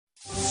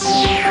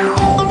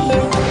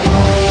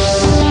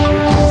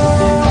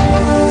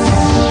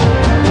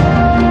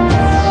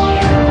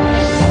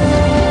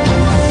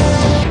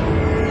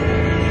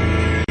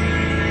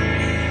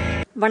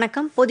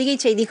வணக்கம். பொதிகை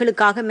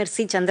செய்திகளுக்காக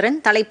மெர்சி சந்திரன்.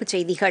 தலைப்புச்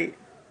செய்திகள்.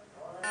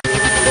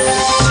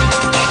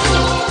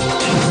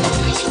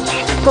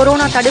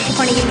 கொரோனா தடுப்புப்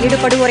பணியில்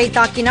ஈடுபடுவோரை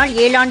தாக்கினால்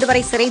 7 ஆண்டு வரை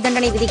சிறை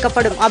தண்டனை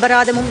விதிக்கப்படும்.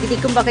 அபராதமும்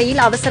விதிக்கும் வகையில்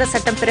அவசர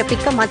சட்டம்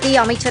பிறப்பிக்க மத்திய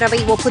அமைச்சரவை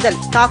ஒப்புதல்.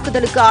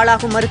 தாக்குதலுக்கு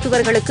ஆளாகும்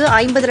மருத்துவர்களுக்கு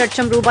 50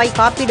 லட்சம் ரூபாய்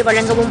காப்பீடு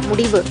வழங்கவும்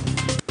முடிவு.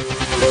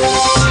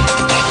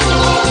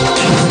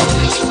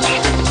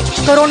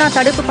 கொரோனா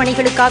தடுப்புப்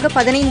பணிகளுக்காக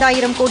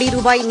 15,000 கோடி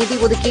ரூபாய் நிதி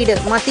ஒதுக்கீடு.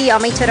 மத்திய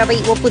அமைச்சரவை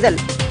ஒப்புதல்.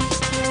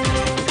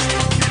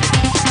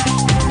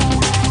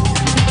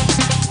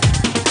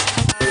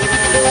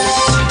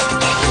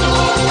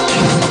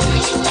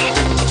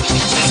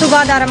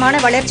 சுகாதாரமான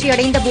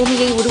வளர்ச்சியடைந்த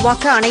பூமியை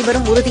உருவாக்க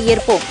அனைவரும்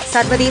உறுதியேற்போம்.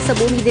 சர்வதேச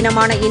பூமி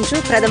தினமான இன்று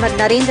பிரதமர்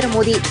நரேந்திர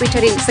மோடி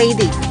டுவிட்டரில்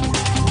செய்தி.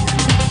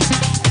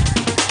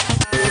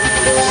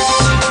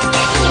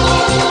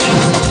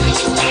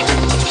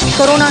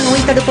 கொரோனா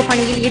நோய் தடுப்பு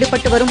பணியில்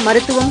ஈடுபட்டு வரும்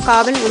மருத்துவம்,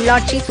 காவல்,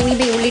 உள்ளாட்சி,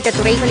 தூய்மை உள்ளிட்ட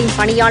துறைகளின்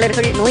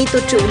பணியாளர்கள் நோய்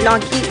தொற்று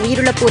உள்ளாக்கி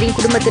உயிரிழப்போரின்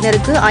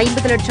குடும்பத்தினருக்கு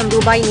 50 லட்சம்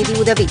ரூபாய்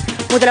நிதியுதவி.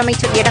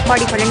 முதலமைச்சர்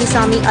எடப்பாடி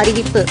பழனிசாமி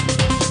அறிவிப்பு.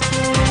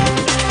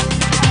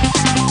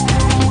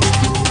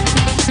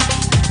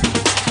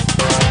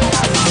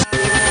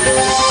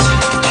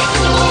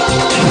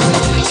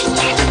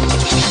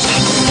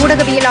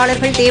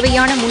 ஊடகவியலாளர்கள்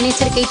தேவையான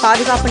முன்னெச்சரிக்கை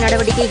பாதுகாப்பு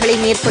நடவடிக்கைகளை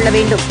மேற்கொள்ள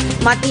வேண்டும்.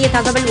 மத்திய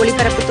தகவல்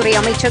ஒலிபரப்புத்துறை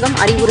அமைச்சகம்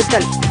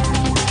அறிவுறுத்தல்.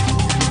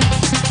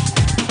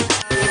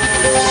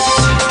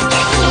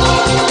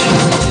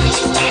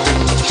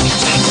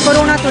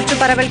 கொரோனா தொற்று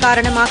பரவல்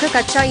காரணமாக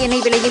கச்சா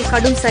எண்ணெய் விலையில்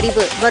கடும்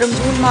சரிவு. வரும்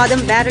ஜூன்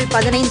மாதம் பேரல்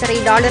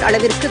 $15.5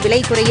 அளவிற்கு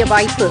விலை குறைய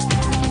வாய்ப்பு.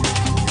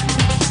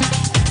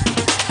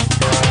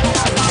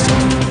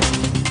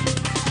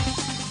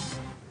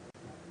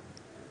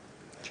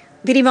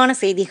 விரிவான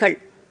செய்திகள்.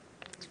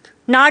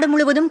 நாடு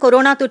முழுவதும்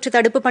கொரோனா தொற்று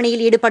தடுப்புப்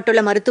பணியில்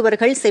ஈடுபட்டுள்ள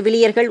மருத்துவர்கள்,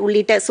 செவிலியர்கள்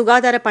உள்ளிட்ட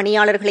சுகாதார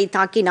பணியாளர்களை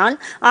தாக்கினால்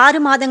 6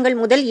 மாதங்கள்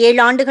முதல்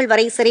 7 ஆண்டுகள்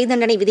வரை சிறை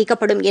தண்டனை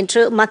விதிக்கப்படும்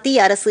என்று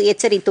மத்திய அரசு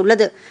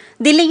எச்சரித்துள்ளது.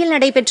 தில்லியில்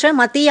நடைபெற்ற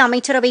மத்திய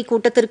அமைச்சரவை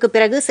கூட்டத்திற்கு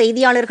பிறகு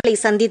செய்தியாளர்களை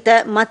சந்தித்த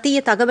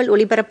மத்திய தகவல்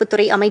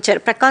ஒலிபரப்புத்துறை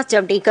அமைச்சர் பிரகாஷ்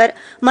ஜவ்டேகர்,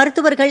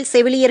 மருத்துவர்கள்,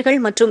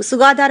 செவிலியர்கள் மற்றும்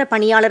சுகாதார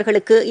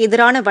பணியாளர்களுக்கு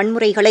எதிரான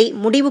வன்முறைகளை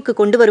முடிவுக்கு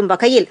கொண்டுவரும்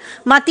வகையில்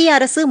மத்திய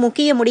அரசு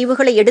முக்கிய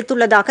முடிவுகளை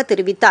எடுத்துள்ளதாக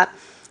தெரிவித்தார்.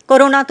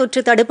 கொரோனா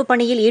தொற்று தடுப்புப்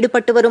பணியில்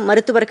ஈடுபட்டு வரும்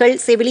மருத்துவர்கள்,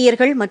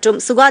 செவிலியர்கள் மற்றும்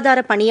சுகாதார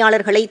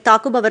பணியாளர்களை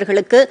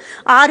தாக்குபவர்களுக்கு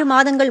 6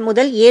 மாதங்கள்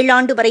முதல் 7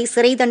 ஆண்டு வரை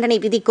சிறை தண்டனை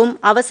விதிக்கும்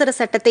அவசர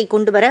சட்டத்தை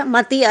கொண்டுவர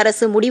மத்திய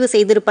அரசு முடிவு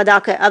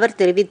செய்திருப்பதாக அவர்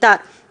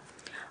தெரிவித்தார்.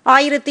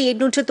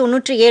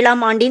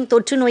 1897ஆம் ஆண்டின்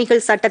தொற்று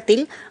நோய்கள்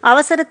சட்டத்தில்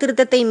அவசர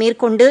திருத்தத்தை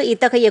மேற்கொண்டு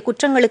இத்தகைய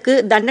குற்றங்களுக்கு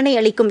தண்டனை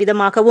அளிக்கும்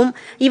விதமாகவும்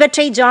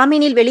இவற்றை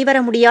ஜாமீனில் வெளிவர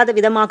முடியாத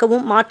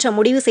விதமாகவும் மாற்ற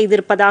முடிவு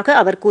செய்திருப்பதாக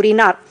அவர்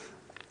கூறினார்.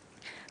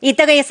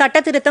 இத்தகைய சட்ட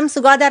திருத்தம்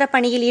சுகாதார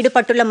பணியில்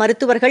ஈடுபட்டுள்ள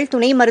மருத்துவர்கள்,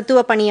 துணை மருத்துவ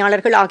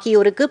பணியாளர்கள்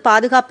ஆகியோருக்கு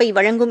பாதுகாப்பை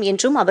வழங்கும்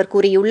என்றும் அவர்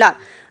கூறியுள்ளார்.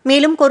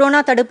 மேலும் கொரோனா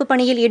தடுப்புப்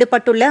பணியில்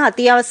ஈடுபட்டுள்ள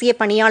அத்தியாவசிய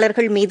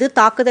பணியாளர்கள் மீது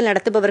தாக்குதல்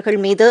நடத்துபவர்கள்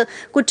மீது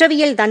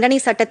குற்றவியல் தண்டனை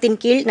சட்டத்தின்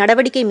கீழ்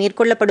நடவடிக்கை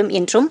மேற்கொள்ளப்படும்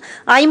என்றும்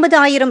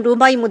 50,000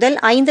 ரூபாய் முதல்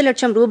 5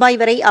 லட்சம் ரூபாய்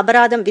வரை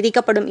அபராதம்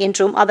விதிக்கப்படும்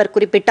என்றும் அவர்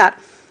குறிப்பிட்டார்.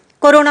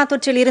 கொரோனா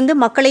தொற்றிலிருந்து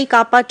மக்களை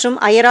காப்பாற்றும்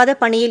அயராத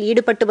பணியில்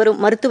ஈடுபட்டு வரும்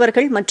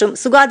மருத்துவர்கள் மற்றும்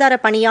சுகாதார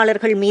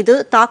பணியாளர்கள் மீது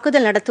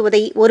தாக்குதல்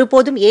நடத்துவதை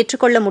ஒருபோதும்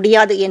ஏற்றுக்கொள்ள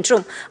முடியாது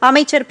என்றும்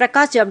அமைச்சர்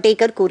பிரகாஷ்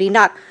ஜவ்டேகர்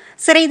கூறினார்.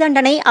 சிறை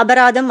தண்டனை,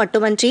 அபராதம்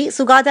மட்டுமன்றி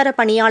சுகாதார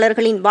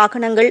பணியாளர்களின்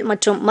வாகனங்கள்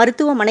மற்றும்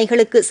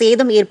மருத்துவமனைகளுக்கு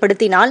சேதம்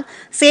ஏற்படுத்தினால்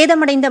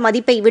சேதமடைந்த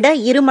மதிப்பை விட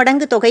 2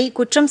 மடங்கு தொகை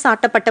குற்றம்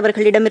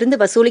சாட்டப்பட்டவர்களிடமிருந்து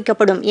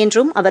வசூலிக்கப்படும்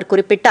என்றும் அவர்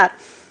குறிப்பிட்டார்.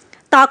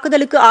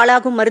 தாக்குதலுக்கு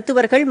ஆளாகும்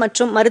மருத்துவர்கள்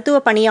மற்றும் மருத்துவ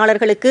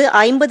பணியாளர்களுக்கு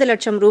 50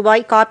 லட்சம்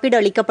ரூபாய் காப்பீடு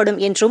அளிக்கப்படும்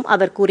என்றும்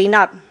அவர்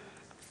கூறினார்.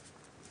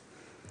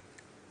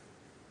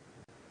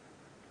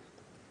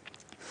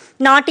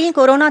 நாட்டில்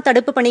கொரோனா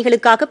தடுப்புப்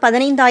பணிகளுக்காக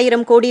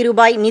 15,000 கோடி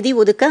ரூபாய் நிதி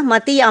ஒதுக்க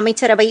மத்திய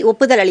அமைச்சரவை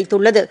ஒப்புதல்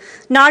அளித்துள்ளது.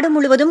 நாடு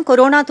முழுவதும்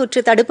கொரோனா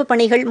தொற்று தடுப்புப்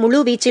பணிகள்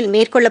முழுவீச்சில்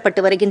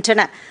மேற்கொள்ளப்பட்டு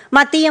வருகின்றன.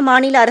 மத்திய,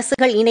 மாநில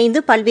அரசுகள்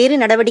இணைந்து பல்வேறு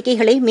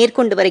நடவடிக்கைகளை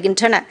மேற்கொண்டு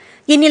வருகின்றன.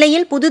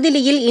 இந்நிலையில்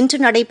புதுதில்லியில் இன்று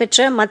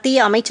நடைபெற்ற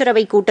மத்திய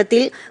அமைச்சரவை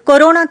கூட்டத்தில்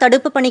கொரோனா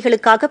தடுப்புப்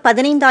பணிகளுக்காக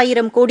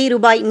 15,000 கோடி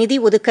ரூபாய் நிதி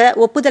ஒதுக்க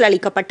ஒப்புதல்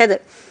அளிக்கப்பட்டது.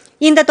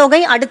 இந்த தொகை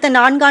அடுத்த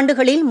 4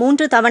 ஆண்டுகளில்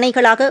 3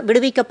 தவணைகளாக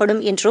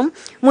விடுவிக்கப்படும் என்றும்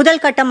முதல்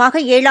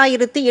கட்டமாக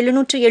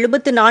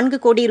 7,774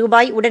 கோடி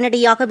ரூபாய்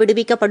உடனடியாக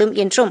விடுவிக்கப்படும்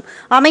என்றும்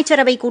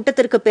அமைச்சரவை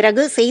கூட்டத்திற்கு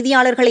பிறகு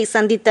செய்தியாளர்களை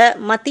சந்தித்த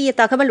மத்திய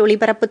தகவல்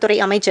ஒலிபரப்புத்துறை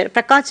அமைச்சர்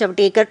பிரகாஷ்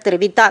ஜவ்டேகர்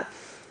தெரிவித்தார்.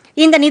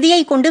 இந்த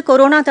நிதியை கொண்டு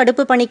கொரோனா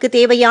தடுப்பு பணிக்கு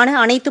தேவையான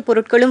அனைத்து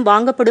பொருட்களும்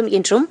வாங்கப்படும்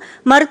என்றும்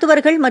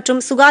மருத்துவர்கள்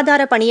மற்றும்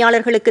சுகாதார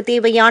பணியாளர்களுக்கு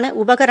தேவையான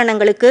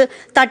உபகரணங்களுக்கு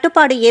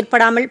தட்டுப்பாடு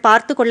ஏற்படாமல்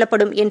பார்த்துக்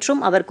கொள்ளப்படும்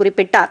என்றும் அவர்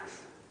குறிப்பிட்டார்.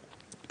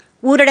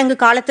 ஊரடங்கு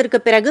காலத்திற்கு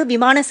பிறகு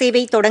விமான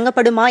சேவை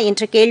தொடங்கப்படுமா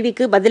என்ற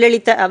கேள்விக்கு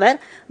பதிலளித்த அவர்,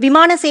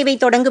 விமான சேவை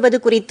தொடங்குவது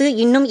குறித்து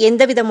இன்னும்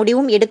எந்தவித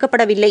முடிவும்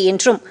எடுக்கப்படவில்லை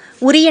என்றும்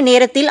உரிய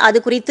நேரத்தில் அது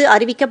குறித்து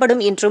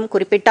அறிவிக்கப்படும் என்றும்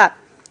குறிப்பிட்டார்.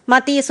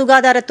 மத்திய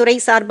சுகாதாரத்துறை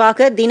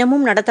சார்பாக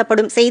தினமும்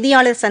நடத்தப்படும்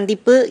செய்தியாளர்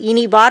சந்திப்பு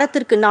இனி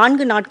வாரத்திற்கு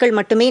 4 நாட்கள்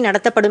மட்டுமே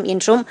நடத்தப்படும்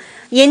என்றும்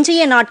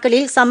எஞ்சிய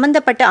நாட்களில்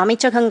சம்பந்தப்பட்ட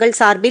அமைச்சகங்கள்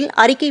சார்பில்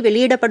அறிக்கை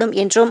வெளியிடப்படும்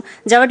என்றும்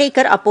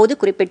ஜவடேகர் அப்போது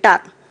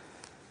குறிப்பிட்டார்.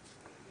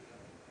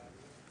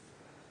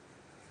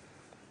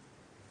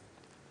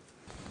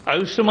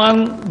 आयुष्मान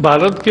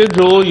भारत के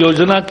जो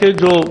योजना के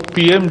जो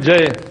पीएम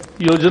जय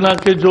योजना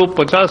के जो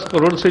 50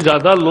 करोड़ से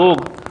ज्यादा लोग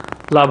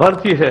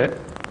लाभार्थी है,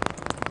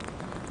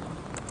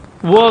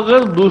 वो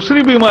अगर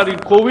दूसरी बीमारी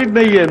कोविड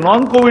नहीं है,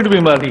 नॉन कोविड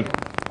बीमारी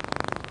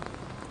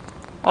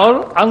और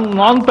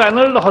नॉन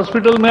पैनल्ड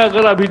हॉस्पिटल में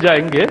अगर अभी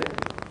जाएंगे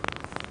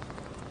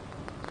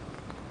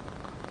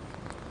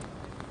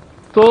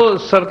तो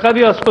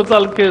सरकारी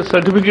अस्पताल के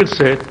सर्टिफिकेट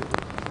से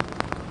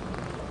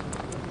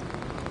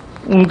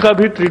उनका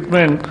भी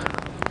ट्रीटमेंट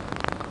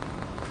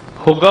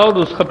होगा और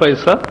उसका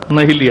पैसा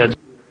नहीं लिया जाए.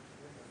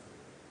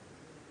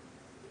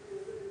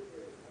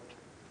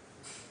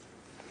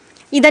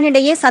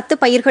 இதனிடையே சத்து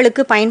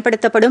பயிர்களுக்கு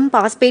பயன்படுத்தப்படும்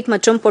பாஸ்பேட்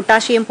மற்றும்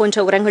பொட்டாசியம்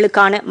போன்ற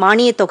உரங்களுக்கான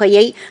மானியத்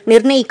தொகையை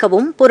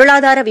நிர்ணயிக்கவும்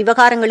பொருளாதார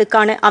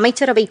விவகாரங்களுக்கான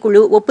அமைச்சரவை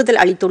குழு ஒப்புதல்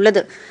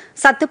அளித்துள்ளது.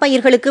 சத்து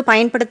பயிர்களுக்கு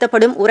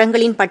பயன்படுத்தப்படும்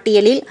உரங்களின்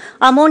பட்டியலில்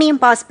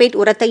அமோனியம் பாஸ்பேட்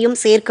உரத்தையும்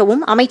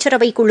சேர்க்கவும்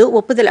அமைச்சரவை குழு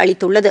ஒப்புதல்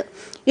அளித்துள்ளது.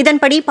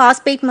 இதன்படி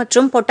பாஸ்பேட்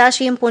மற்றும்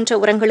பொட்டாசியம் போன்ற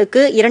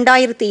உரங்களுக்கு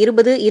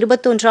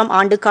 2020-21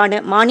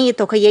 ஆண்டுக்கான மானியத்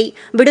தொகையை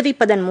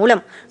விடுவிப்பதன்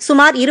மூலம்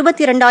சுமார்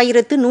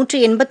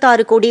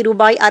 22,186 கோடி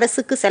ரூபாய்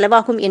அரசுக்கு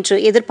செலவாகும் என்று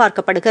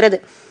எதிர்பார்க்கப்படுகிறது.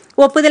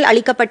 ஒப்புதல்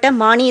அளிக்கப்பட்ட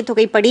மானியத்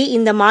தொகைப்படி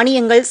இந்த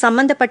மானியங்கள்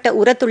சம்பந்தப்பட்ட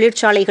உர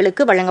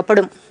தொழிற்சாலைகளுக்கு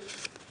வழங்கப்படும்.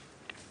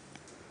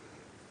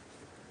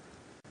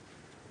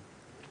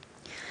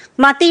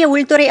 மத்திய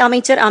உள்துறை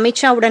அமைச்சர்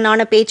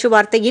அமித்ஷாவுடனான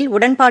பேச்சுவார்த்தையில்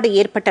உடன்பாடு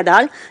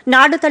ஏற்பட்டதால்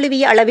நாடு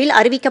தழுவிய அளவில்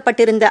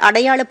அறிவிக்கப்பட்டிருந்த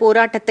அடையாள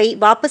போராட்டத்தை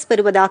வாபஸ்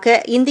பெறுவதாக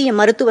இந்திய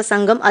மருத்துவ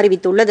சங்கம்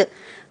அறிவித்துள்ளது.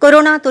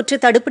 கொரோனா தொற்று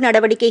தடுப்பு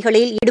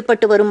நடவடிக்கைகளில்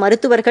ஈடுபட்டு வரும்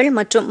மருத்துவர்கள்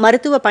மற்றும்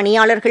மருத்துவ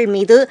பணியாளர்கள்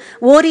மீது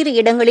ஓரிரு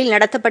இடங்களில்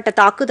நடத்தப்பட்ட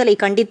தாக்குதலை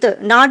கண்டித்து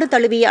நாடு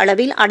தழுவிய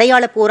அளவில்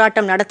அடையாள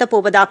போராட்டம்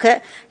நடத்தப்போவதாக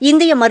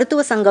இந்திய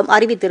மருத்துவ சங்கம்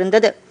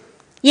அறிவித்திருந்தது.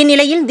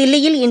 இந்நிலையில்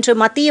தில்லியில் இன்று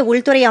மத்திய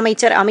உள்துறை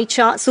அமைச்சர்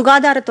அமித்ஷா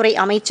சுகாதாரத்துறை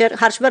அமைச்சர்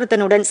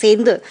ஹர்ஷ்வர்தனுடன்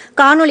சேர்ந்து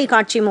காணொலி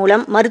காட்சி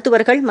மூலம்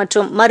மருத்துவர்கள்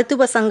மற்றும்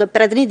மருத்துவ சங்க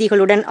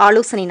பிரதிநிதிகளுடன்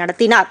ஆலோசனை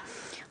நடத்தினார்.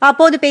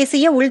 அப்போது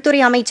பேசிய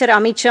உள்துறை அமைச்சர்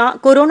அமித்ஷா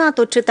கொரோனா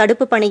தொற்று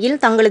தடுப்பு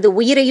பணியில் தங்களது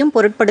உயிரையும்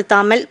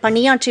பொருட்படுத்தாமல்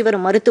பணியாற்றி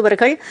வரும்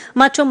மருத்துவர்கள்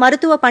மற்றும்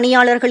மருத்துவ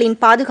பணியாளர்களின்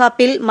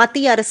பாதுகாப்பில்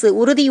மத்திய அரசு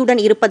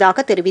உறுதியுடன்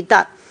இருப்பதாக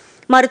தெரிவித்தார்.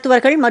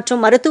 மருத்துவர்கள்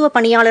மற்றும் மருத்துவ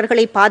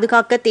பணியாளர்களை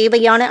பாதுகாக்க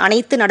தேவையான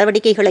அனைத்து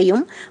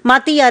நடவடிக்கைகளையும்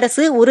மத்திய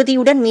அரசு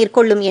உறுதியுடன்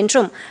மேற்கொள்ளும்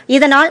என்றும்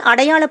இதனால்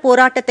அடையாள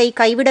போராட்டத்தை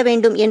கைவிட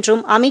வேண்டும்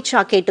என்றும்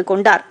அமித்ஷா கேட்டுக்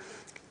கொண்டார்.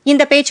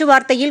 இந்த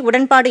பேச்சுவார்த்தையில்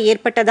உடன்பாடு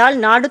ஏற்பட்டதால்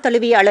நாடு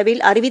தழுவிய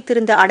அளவில்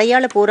அறிவித்திருந்த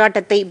அடையாள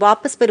போராட்டத்தை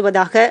வாபஸ்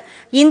பெறுவதாக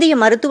இந்திய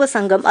மருத்துவ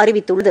சங்கம்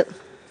அறிவித்துள்ளது.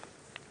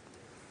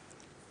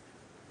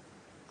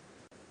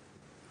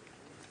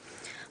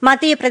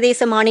 மத்திய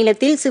பிரதேச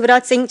மாநிலத்தில்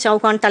சிவராஜ் சிங்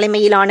சௌஹான்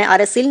தலைமையிலான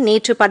அரசில்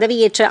நேற்று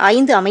பதவியேற்ற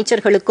 5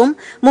 அமைச்சர்களுக்கும்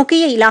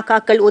முக்கிய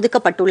இலாக்காக்கள்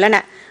ஒதுக்கப்பட்டுள்ளன.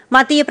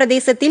 மத்திய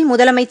பிரதேசத்தில்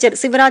முதலமைச்சர்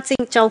சிவராஜ்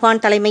சிங்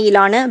சௌஹான்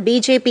தலைமையிலான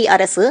பிஜேபி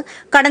அரசு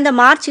கடந்த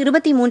மார்ச்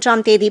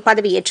 23ஆம் தேதி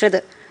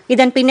பதவியேற்றது.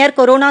 இதன் பின்னர்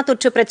கொரோனா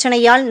தொற்று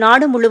பிரச்சினையால்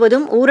நாடு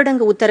முழுவதும்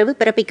ஊரடங்கு உத்தரவு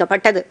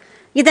பிறப்பிக்கப்பட்டது.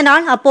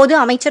 இதனால் அப்போது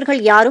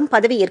அமைச்சர்கள் யாரும்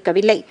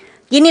பதவியேற்கவில்லை.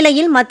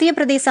 இந்நிலையில் மத்திய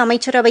பிரதேச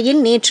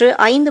அமைச்சரவையில் நேற்று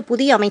 5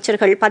 புதிய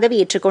அமைச்சர்கள்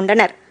பதவியேற்றுக்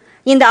கொண்டனர்.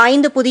 இந்த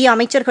 5 புதிய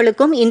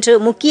அமைச்சர்களுக்கும் இன்று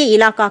முக்கிய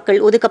இலாக்காக்கள்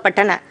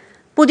ஒதுக்கப்பட்டன.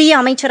 புதிய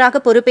அமைச்சராக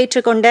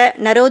பொறுப்பேற்றுக் கொண்ட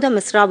நரோதம்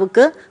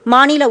மிஸ்ராவுக்கு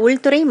மாநில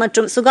உள்துறை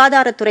மற்றும்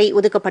சுகாதாரத்துறை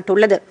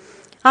ஒதுக்கப்பட்டுள்ளது.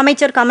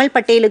 அமைச்சர் கமல்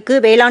பட்டேலுக்கு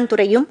வேளாண்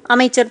துறையும்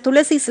அமைச்சர்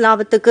துளசி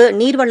சிலாவத்துக்கு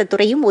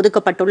நீர்வளத்துறையும்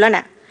ஒதுக்கப்பட்டுள்ளன.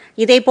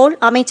 இதேபோல்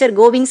அமைச்சர்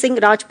கோவிந்த் சிங்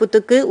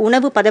ராஜ்புத்துக்கு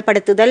உணவு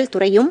பதப்படுத்துதல்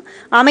துறையும்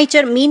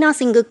அமைச்சர் மீனா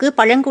சிங்குக்கு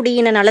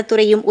பழங்குடியின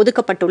நலத்துறையும்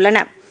ஒதுக்கப்பட்டுள்ளன.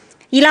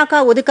 இலாக்கா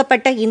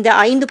ஒதுக்கப்பட்ட இந்த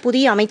 5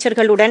 புதிய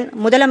அமைச்சர்களுடன்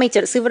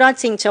முதலமைச்சர்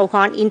சிவராஜ் சிங்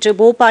சௌஹான் இன்று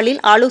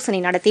போபாலில் ஆலோசனை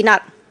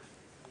நடத்தினார்.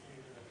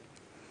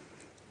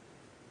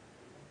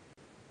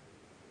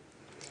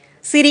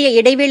 சிறிய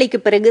இடைவேளைக்கு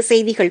பிறகு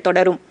செய்திகள்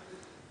தொடரும்.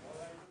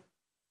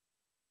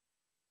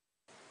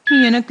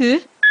 எனக்கு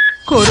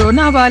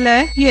கொரோனாவால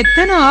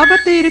எத்தனை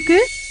ஆபத்து இருக்கு?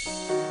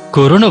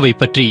 கொரோனாவை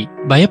பற்றி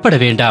பயப்பட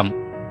வேண்டாம்.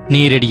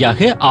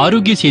 நேரடியாக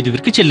ஆரோக்கிய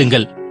சேதுவிற்கு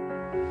செல்லுங்கள்.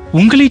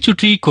 உங்களை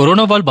சுற்றி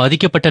கொரோனாவால்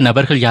பாதிக்கப்பட்ட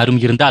நபர்கள்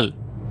யாரும் இருந்தால்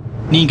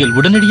நீங்கள்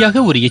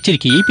உடனடியாக ஒரு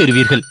எச்சரிக்கையை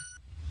பெறுவீர்கள்.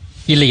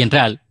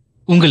 இல்லையென்றால்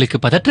உங்களுக்கு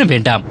பதற்றம்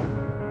வேண்டாம்.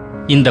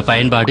 இந்த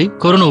பயன்பாடு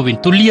கொரோனாவின்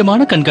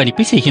துல்லியமான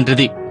கண்காணிப்பை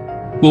செய்கின்றது.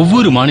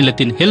 ஒவ்வொரு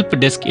மாநிலத்தின் ஹெல்ப்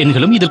டெஸ்க்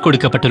எண்களும் இதில்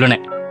கொடுக்கப்பட்டுள்ளன.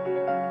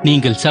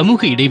 நீங்கள்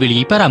சமூக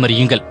இடைவெளியை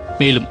பராமரியுங்கள்.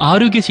 மேலும்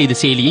ஆரோக்கிய சேது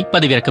செயலியை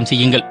பதிவிறக்கம்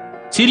செய்யுங்கள்.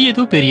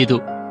 சிறியதோ பெரியதோ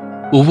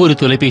ஒவ்வொரு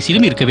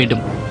தொலைபேசியிலும் இருக்க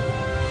வேண்டும்.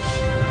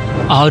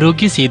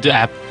 ஆரோக்கிய சேது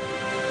ஆப்.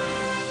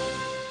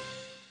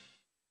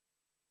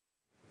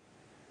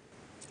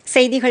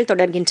 செய்திகள்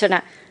தொடர்கின்றன.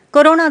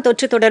 கொரோனா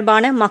தொற்று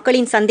தொடர்பான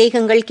மக்களின்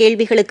சந்தேகங்கள்,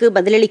 கேள்விகளுக்கு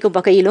பதிலளிக்கும்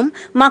வகையிலும்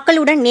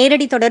மக்களுடன்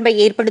நேரடி தொடர்பை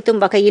ஏற்படுத்தும்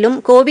வகையிலும்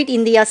கோவிட்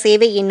இந்தியா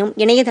சேவை என்னும்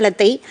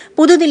இணையதளத்தை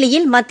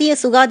புதுதில்லியில் மத்திய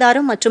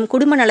சுகாதாரம் மற்றும்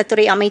குடும்ப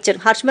நலத்துறை அமைச்சர்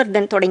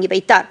ஹர்ஷ்வர்தன் தொடங்கி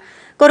வைத்தார்.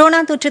 கொரோனா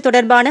தொற்று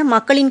தொடர்பான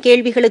மக்களின்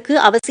கேள்விகளுக்கு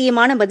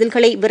அவசியமான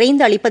பதில்களை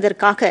விரைந்து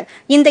அளிப்பதற்காக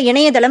இந்த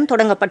இணையதளம்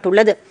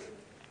தொடங்கப்பட்டுள்ளது.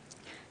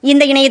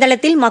 இந்த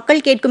இணையதளத்தில்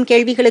மக்கள் கேட்கும்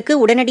கேள்விகளுக்கு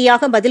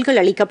உடனடியாக பதில்கள்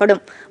அளிக்கப்படும்.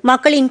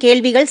 மக்களின்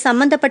கேள்விகள்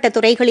சம்பந்தப்பட்ட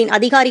துறைகளின்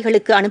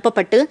அதிகாரிகளுக்கு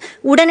அனுப்பப்பட்டு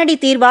உடனடி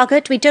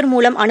தீர்வாக டுவிட்டர்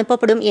மூலம்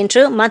அனுப்பப்படும்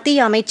என்று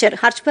மத்திய அமைச்சர்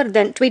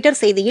ஹர்ஷ்வர்தன் டுவிட்டர்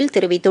செய்தியில்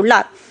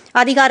தெரிவித்துள்ளார்.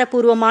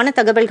 அதிகாரப்பூர்வமான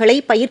தகவல்களை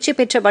பயிற்சி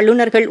பெற்ற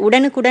வல்லுநர்கள்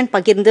உடனுக்குடன்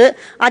பகிர்ந்து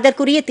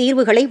அதற்குரிய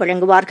தீர்வுகளை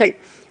வழங்குவார்கள்.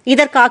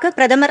 இதற்காக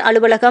பிரதமர்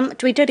அலுவலகம்,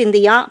 டுவிட்டர்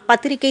இந்தியா,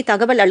 பத்திரிகை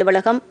தகவல்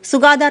அலுவலகம்,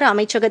 சுகாதார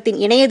அமைச்சகத்தின்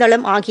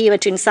இணையதளம்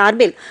ஆகியவற்றின்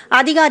சார்பில்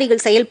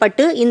அதிகாரிகள்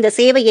செயல்பட்டு இந்த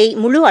சேவையை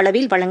முழு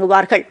அளவில்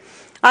வழங்குவார்கள்.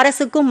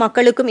 அரசுக்கும்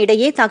மக்களுக்கும்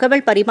இடையே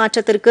தகவல்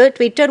பரிமாற்றத்திற்கு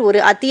டுவிட்டர்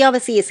ஒரு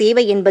அத்தியாவசிய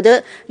சேவை என்பது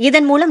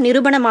இதன் மூலம்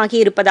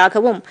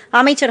நிரூபணமாகியிருப்பதாகவும்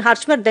அமைச்சர்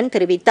ஹர்ஷ்வர்தன்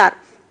தெரிவித்தார்.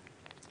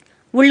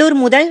 உள்ளூர்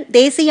முதல்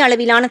தேசிய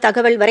அளவிலான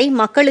தகவல் வரை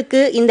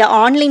மக்களுக்கு இந்த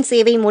ஆன்லைன்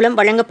சேவை மூலம்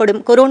வழங்கப்படும்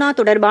கொரோனா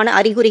தொடர்பான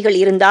அறிகுறிகள்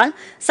இருந்தால்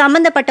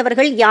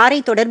சம்பந்தப்பட்டவர்கள் யாரை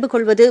தொடர்பு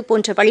கொள்வது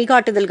போன்ற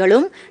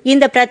வழிகாட்டுதல்களும்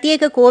இந்த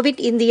பிரத்யேக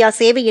கோவிட் இந்தியா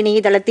சேவை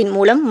இணையதளத்தின்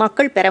மூலம்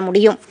மக்கள் பெற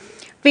முடியும்.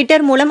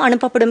 டுவிட்டர் மூலம்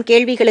அனுப்பப்படும்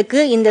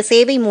கேள்விகளுக்கு இந்த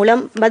சேவை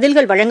மூலம்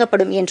பதில்கள்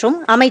வழங்கப்படும் என்றும்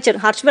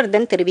அமைச்சர்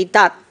ஹர்ஷ்வர்தன்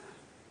தெரிவித்தார்.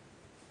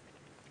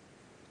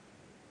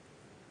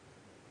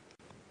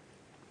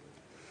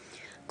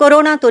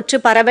 கொரோனா தொற்று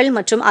பரவல்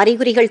மற்றும்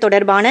அறிகுறிகள்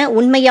தொடர்பான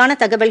உண்மையான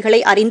தகவல்களை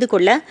அறிந்து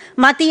கொள்ள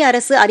மத்திய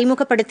அரசு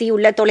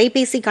அறிமுகப்படுத்தியுள்ள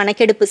தொலைபேசி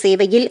கணக்கெடுப்பு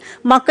சேவையில்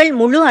மக்கள்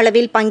முழு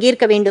அளவில்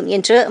பங்கேற்க வேண்டும்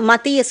என்று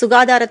மத்திய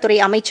சுகாதாரத்துறை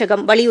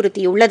அமைச்சகம்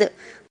வலியுறுத்தியுள்ளது.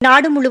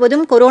 நாடு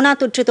முழுவதும் கொரோனா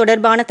தொற்று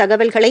தொடர்பான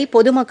தகவல்களை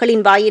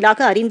பொதுமக்களின்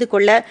வாயிலாக அறிந்து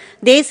கொள்ள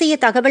தேசிய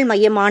தகவல்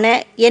மையமான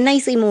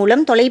NIC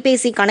மூலம்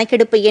தொலைபேசி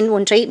கணக்கெடுப்பு எண்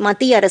ஒன்றை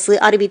மத்திய அரசு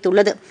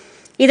அறிவித்துள்ளது.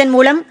 இதன்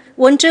மூலம்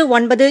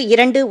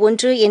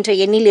 1921 என்ற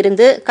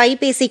எண்ணிலிருந்து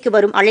கைபேசிக்கு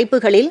வரும்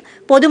அழைப்புகளில்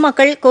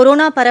பொதுமக்கள்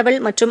கொரோனா பரவல்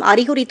மற்றும்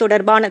அறிகுறி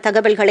தொடர்பான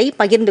தகவல்களை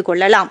பகிர்ந்து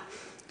கொள்ளலாம்.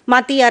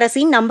 மத்திய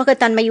அரசின்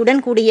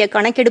நம்பகத்தன்மையுடன் கூடிய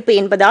கணக்கெடுப்பு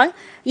என்பதால்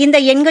இந்த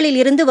எண்களில்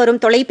இருந்து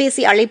வரும்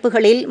தொலைபேசி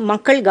அழைப்புகளில்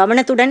மக்கள்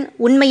கவனத்துடன்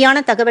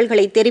உண்மையான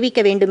தகவல்களை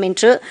தெரிவிக்க வேண்டும்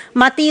என்று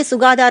மத்திய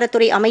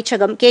சுகாதாரத்துறை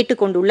அமைச்சகம்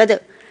கேட்டுக் கொண்டுள்ளது.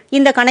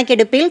 இந்த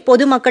கணக்கெடுப்பில்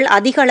பொதுமக்கள்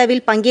அதிக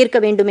அளவில் பங்கேற்க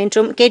வேண்டும்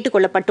என்றும் கேட்டுக்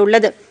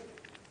கொள்ளப்பட்டுள்ளது.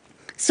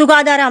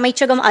 சுகாதார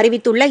அமைச்சகம்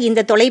அறிவித்துள்ள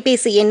இந்த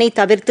தொலைபேசி எண்ணை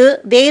தவிர்த்து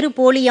வேறு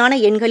போலியான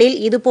எண்களில்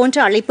இதுபோன்ற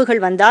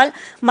அழைப்புகள் வந்தால்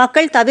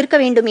மக்கள்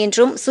தவிர்க்க வேண்டும்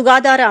என்றும்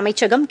சுகாதார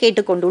அமைச்சகம்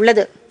கேட்டுக்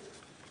கொண்டுள்ளது.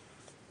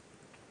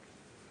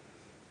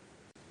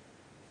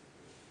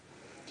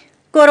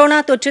 கொரோனா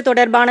தொற்று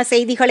தொடர்பான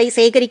செய்திகளை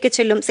சேகரிக்க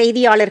செல்லும்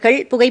செய்தியாளர்கள்,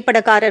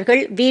 புகைப்படக்காரர்கள்,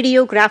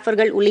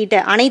 வீடியோகிராஃபர்கள்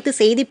உள்ளிட்ட அனைத்து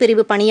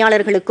செய்திப்பிரிவு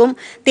பணியாளர்களுக்கும்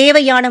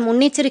தேவையான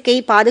முன்னெச்சரிக்கை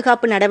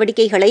பாதுகாப்பு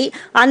நடவடிக்கைகளை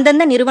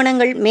அந்தந்த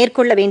நிறுவனங்கள்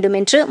மேற்கொள்ள வேண்டும்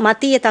என்று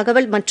மத்திய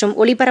தகவல் மற்றும்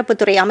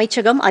ஒலிபரப்புத்துறை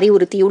அமைச்சகம்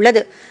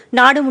அறிவுறுத்தியுள்ளது.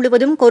 நாடு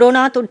முழுவதும்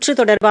கொரோனா தொற்று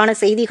தொடர்பான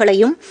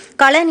செய்திகளையும்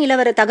கள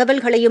நிலவர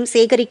தகவல்களையும்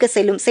சேகரிக்க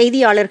செல்லும்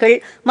செய்தியாளர்கள்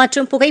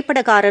மற்றும்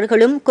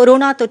புகைப்படக்காரர்களும்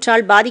கொரோனா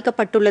தொற்றால்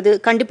பாதிக்கப்பட்டுள்ளது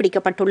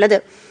கண்டுபிடிக்கப்பட்டுள்ளது.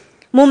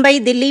 மும்பை,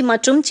 தில்லி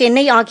மற்றும்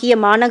சென்னை ஆகிய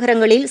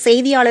மாநகரங்களில்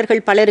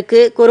செய்தியாளர்கள் பலருக்கு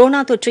கொரோனா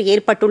தொற்று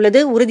ஏற்பட்டுள்ளது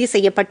உறுதி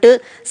செய்யப்பட்டு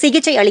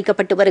சிகிச்சை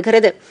அளிக்கப்பட்டு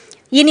வருகிறது.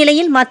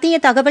 இந்நிலையில் மத்திய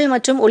தகவல்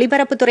மற்றும்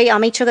ஒலிபரப்புத்துறை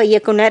அமைச்சக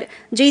இயக்குநர்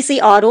GC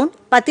ஆரோன்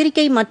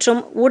பத்திரிகை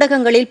மற்றும்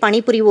ஊடகங்களில்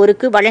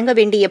பணிபுரிவோருக்கு வழங்க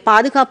வேண்டிய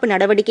பாதுகாப்பு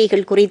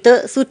நடவடிக்கைகள் குறித்து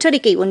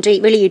சுற்றறிக்கை ஒன்றை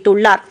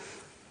வெளியிட்டுள்ளார்.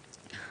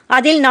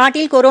 அதில்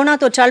நாட்டில் கொரோனா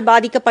தொற்றால்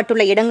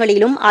பாதிக்கப்பட்டுள்ள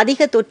இடங்களிலும்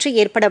அதிக தொற்று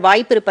ஏற்பட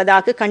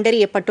வாய்ப்பிருப்பதாக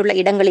கண்டறியப்பட்டுள்ள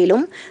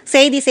இடங்களிலும்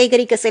செய்தி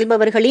சேகரிக்க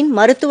செல்பவர்களின்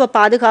மருத்துவ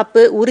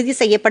பாதுகாப்பு உறுதி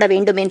செய்யப்பட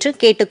வேண்டும் என்று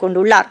கேட்டுக்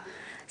கொண்டுள்ளார்.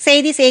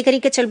 செய்தி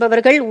சேகரிக்க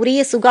செல்பவர்கள்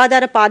உரிய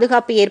சுகாதார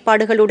பாதுகாப்பு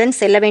ஏற்பாடுகளுடன்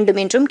செல்ல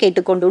வேண்டும் என்றும்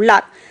கேட்டுக்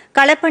கொண்டுள்ளார்.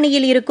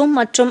 களப்பணியில் இருக்கும்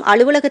மற்றும்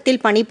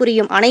அலுவலகத்தில்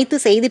பணிபுரியும் அனைத்து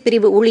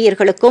செய்திப்பிரிவு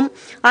ஊழியர்களுக்கும்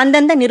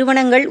அந்தந்த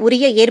நிறுவனங்கள்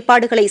உரிய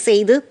ஏற்பாடுகளை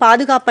செய்து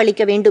பாதுகாப்பு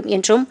அளிக்க வேண்டும்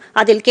என்றும்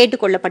அதில்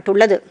கேட்டுக்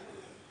கொள்ளப்பட்டுள்ளது.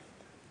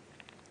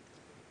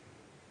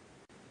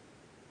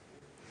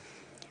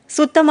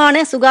 சுத்தமான,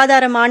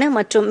 சுகாதாரமான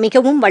மற்றும்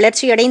மிகவும்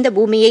வளர்ச்சியடைந்த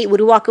பூமியை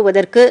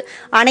உருவாக்குவதற்கு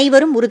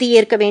அனைவரும்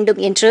உறுதியேற்க வேண்டும்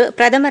என்று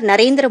பிரதமர்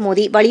நரேந்திர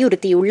மோடி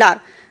வலியுறுத்தியுள்ளார்.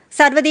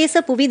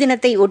 சர்வதேச புவி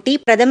தினத்தை ஒட்டி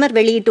பிரதமர்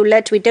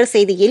வெளியிட்டுள்ள டுவிட்டர்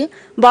செய்தியில்,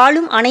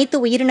 வாழும் அனைத்து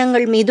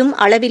உயிரினங்கள் மீதும்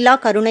அளவில்லா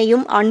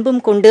கருணையும்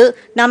அன்பும் கொண்டு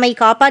நம்மை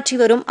காப்பாற்றி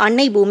வரும்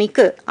அன்னை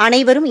பூமிக்கு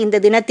அனைவரும்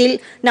இந்த தினத்தில்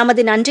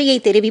நமது நன்றியை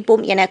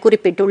தெரிவிப்போம் என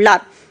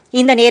குறிப்பிட்டுள்ளார்.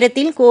 இந்த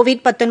நேரத்தில்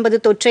கோவிட்-19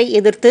 தொற்றை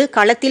எதிர்த்து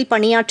களத்தில்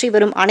பணியாற்றி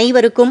வரும்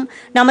அனைவருக்கும்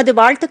நமது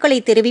வாழ்த்துக்களை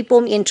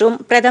தெரிவிப்போம் என்றும்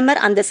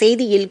பிரதமர் அந்த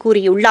செய்தியில்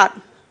கூறியுள்ளார்.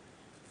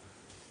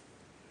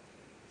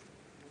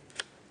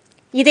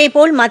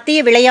 இதேபோல்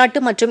மத்திய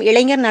விளையாட்டு மற்றும்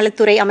இளைஞர்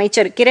நலத்துறை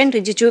அமைச்சர் கிரண்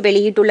ரிஜிஜு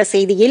வெளியிட்டுள்ள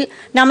செய்தியில்,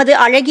 நமது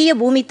அழகிய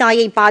பூமி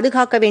தாயை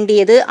பாதுகாக்க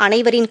வேண்டியது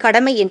அனைவரின்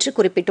கடமை என்று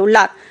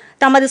குறிப்பிட்டுள்ளார்.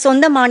 தமது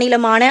சொந்த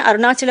மாநிலமான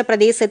அருணாச்சல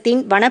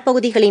பிரதேசத்தின்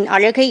வனப்பகுதிகளின்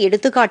அழகை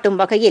எடுத்துக்காட்டும்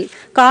வகையில்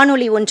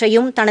காணொலி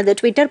ஒன்றையும் தனது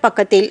டுவிட்டர்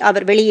பக்கத்தில்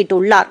அவர்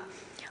வெளியிட்டுள்ளார்.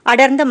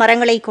 அடர்ந்த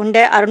மரங்களை கொண்ட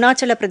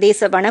அருணாச்சல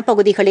பிரதேச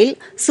வனப்பகுதிகளில்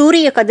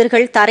சூரிய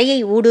கதிர்கள் தரையை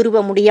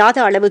ஊடுருவ முடியாத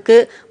அளவுக்கு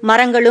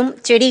மரங்களும்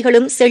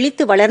செடிகளும்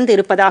செழித்து வளர்ந்து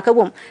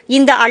இருப்பதாகவும்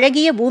இந்த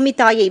அழகிய பூமி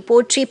தாயை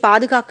போற்றி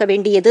பாதுகாக்க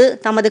வேண்டியது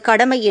தமது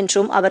கடமை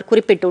என்றும் அவர்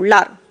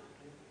குறிப்பிட்டுள்ளார்.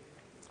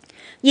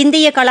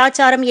 இந்திய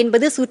கலாச்சாரம்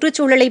என்பது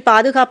சுற்றுச்சூழலை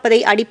பாதுகாப்பதை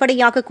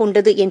அடிப்படையாக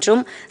கொண்டது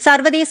என்றும்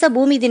சர்வதேச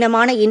பூமி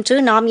தினமான இன்று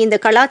நாம் இந்த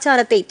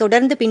கலாச்சாரத்தை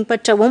தொடர்ந்து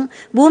பின்பற்றவும்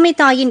பூமி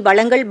தாயின்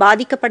வளங்கள்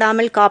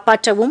பாதிக்கப்படாமல்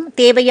காப்பாற்றவும்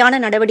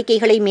தேவையான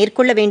நடவடிக்கைகளை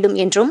மேற்கொள்ள வேண்டும்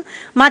என்றும்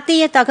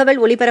மத்திய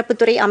தகவல்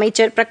ஒலிபரப்புத்துறை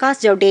அமைச்சர்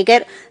பிரகாஷ்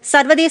ஜவடேகர்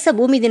சர்வதேச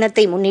பூமி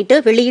தினத்தை முன்னிட்டு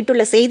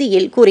வெளியிட்டுள்ள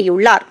செய்தியில்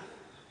கூறியுள்ளார்.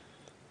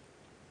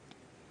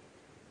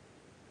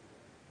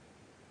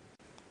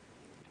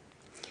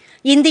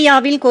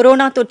 இந்தியாவில்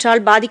கொரோனா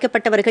தொற்றால்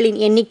பாதிக்கப்பட்டவர்களின்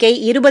எண்ணிக்கை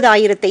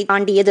 20,000-ஐ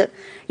தாண்டியது.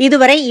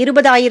 இதுவரை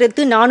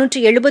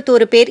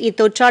 20,471 பேர்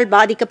இத்தொற்றால்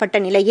பாதிக்கப்பட்ட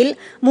நிலையில்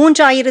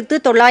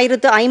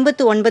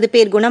 3,959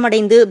 பேர்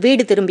குணமடைந்து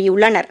வீடு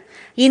திரும்பியுள்ளனர்.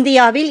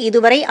 இந்தியாவில்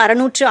இதுவரை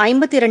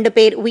 652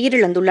 பேர்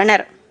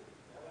உயிரிழந்துள்ளனர்.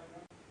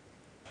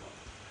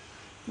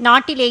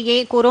 நாட்டிலேயே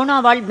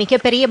கொரோனாவால்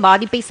மிகப்பெரிய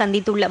பாதிப்பை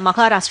சந்தித்துள்ள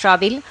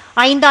மகாராஷ்டிராவில்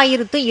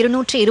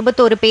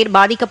 5,221 பேர்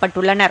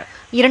பாதிக்கப்பட்டுள்ளனர்.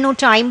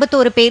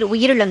 251 பேர்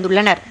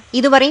உயிரிழந்துள்ளனர்.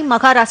 இதுவரை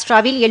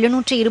மகாராஷ்டிராவில்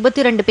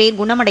 722 பேர்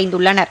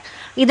குணமடைந்துள்ளனர்.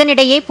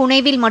 இதனிடையே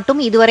புனேவில்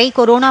மட்டும் இதுவரை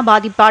கொரோனா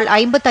பாதிப்பால்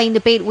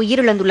 55 பேர்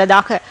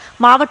உயிரிழந்துள்ளதாக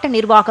மாவட்ட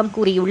நிர்வாகம்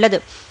கூறியுள்ளது.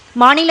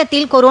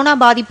 மாநிலத்தில் கொரோனா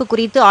பாதிப்பு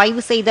குறித்து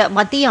ஆய்வு செய்த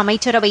மத்திய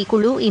அமைச்சரவை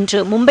குழு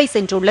இன்று மும்பை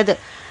சென்றுள்ளது.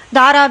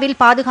 தாராவில்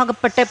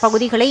பாதுகாக்கப்பட்ட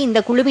பகுதிகளை இந்த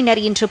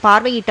குழுவினர் இன்று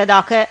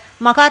பார்வையிட்டதாக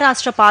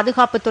மகாராஷ்டிர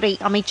பாதுகாப்புத்துறை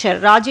அமைச்சர்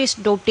ராஜேஷ்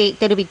டோப்டே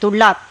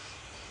தெரிவித்துள்ளார்.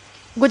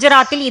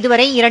 குஜராத்தில்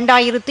இதுவரை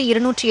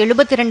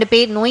 2,272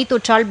 பேர் நோய்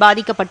தொற்றால்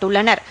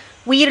பாதிக்கப்பட்டுள்ளனர்.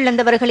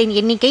 உயிரிழந்தவர்களின்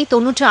எண்ணிக்கை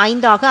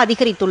 95ஆக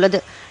அதிகரித்துள்ளது.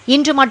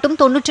 இன்று மட்டும்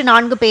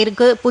 94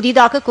 பேருக்கு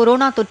புதிதாக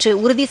கொரோனா தொற்று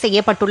உறுதி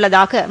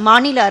செய்யப்பட்டுள்ளதாக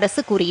மாநில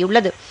அரசு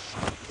கூறியுள்ளது.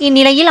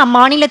 இந்நிலையில்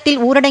அம்மாநிலத்தில்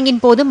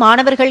ஊரடங்கின் போது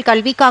மாணவர்கள்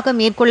கல்விக்காக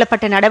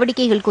மேற்கொள்ளப்பட்ட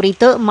நடவடிக்கைகள்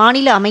குறித்து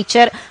மாநில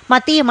அமைச்சர்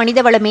மத்திய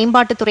மனிதவள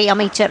மேம்பாட்டுத்துறை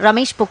அமைச்சர்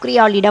ரமேஷ்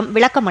பொக்ரியாலிடம்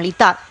விளக்கம்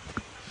அளித்தார்.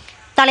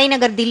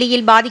 தலைநகர்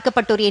தில்லியில்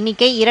பாதிக்கப்பட்டோர்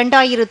எண்ணிக்கை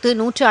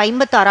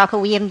 2,156ஆக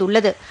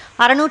உயர்ந்துள்ளது.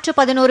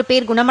 611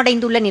 பேர்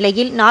குணமடைந்துள்ள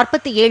நிலையில்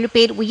 47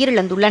 பேர்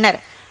உயிரிழந்துள்ளனர்.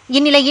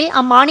 இந்நிலையில்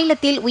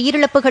அம்மாநிலத்தில்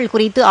உயிரிழப்புகள்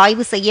குறித்து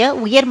ஆய்வு செய்ய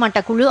உயர்மட்ட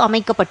குழு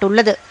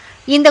அமைக்கப்பட்டுள்ளது.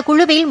 இந்த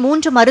குழுவில்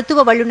 3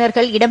 மருத்துவ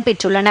வல்லுநர்கள்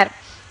இடம்பெற்றுள்ளனர்.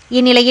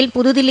 இந்நிலையில்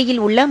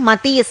புதுதில்லியில் உள்ள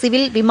மத்திய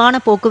சிவில் விமான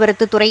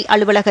போக்குவரத்து துறை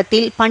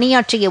அலுவலகத்தில்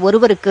பணியாற்றிய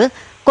ஒருவருக்கு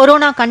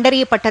கொரோனா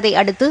கண்டறியப்பட்டதை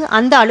அடுத்து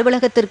அந்த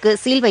அலுவலகத்திற்கு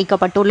சீல்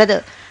வைக்கப்பட்டுள்ளது.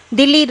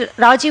 தில்லி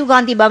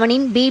ராஜீவ்காந்தி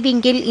பவனின் பி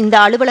விங்கில் இந்த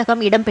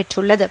அலுவலகம்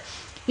இடம்பெற்றுள்ளது.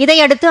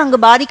 இதையடுத்து அங்கு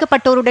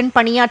பாதிக்கப்பட்டோருடன்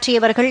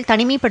பணியாற்றியவர்கள்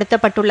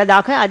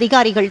தனிமைப்படுத்தப்பட்டுள்ளதாக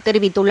அதிகாரிகள்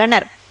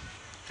தெரிவித்துள்ளனர்.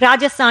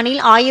 ராஜஸ்தானில்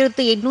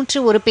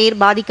 1,801 பேர்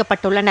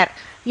பாதிக்கப்பட்டுள்ளனர்.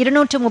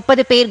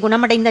 230 பேர்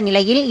குணமடைந்த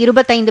நிலையில்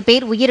 25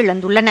 பேர்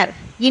உயிரிழந்துள்ளனர்.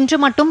 இன்று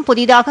மட்டும்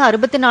புதிதாக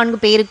 64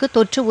 பேருக்கு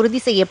தொற்று உறுதி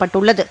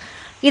செய்யப்பட்டுள்ளது.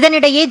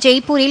 இதனிடையே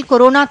ஜெய்ப்பூரில்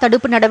கொரோனா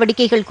தடுப்பு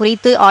நடவடிக்கைகள்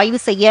குறித்து ஆய்வு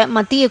செய்ய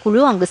மத்திய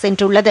குழு அங்கு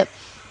சென்றுள்ளது.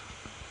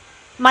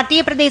 மத்திய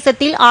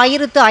பிரதேசத்தில்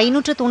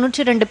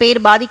 1,592 பேர்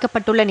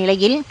பாதிக்கப்பட்டுள்ள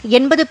நிலையில்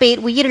 80 பேர்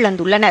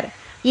உயிரிழந்துள்ளனர்.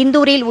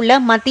 இந்தூரில் உள்ள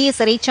மத்திய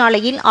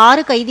சிறைச்சாலையில்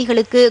 6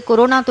 கைதிகளுக்கு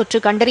கொரோனா தொற்று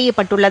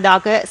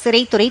கண்டறியப்பட்டுள்ளதாக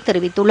சிறைத்துறை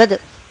தெரிவித்துள்ளது.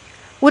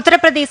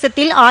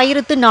 உத்தரப்பிரதேசத்தில்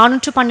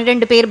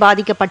 1,412 பேர்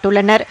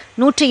பாதிக்கப்பட்டுள்ளனர்.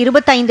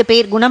 125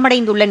 பேர்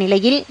குணமடைந்துள்ள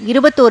நிலையில்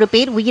 21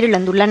 பேர்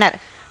உயிரிழந்துள்ளனர்.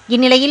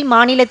 இந்நிலையில்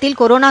மாநிலத்தில்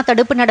கொரோனா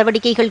தடுப்பு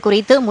நடவடிக்கைகள்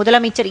குறித்து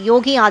முதலமைச்சர்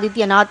யோகி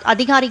ஆதித்யநாத்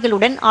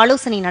அதிகாரிகளுடன்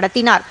ஆலோசனை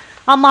நடத்தினார்.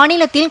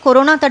 அம்மாநிலத்தில்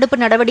கொரோனா தடுப்பு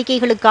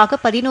நடவடிக்கைகளுக்காக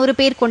 11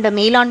 பேர் கொண்ட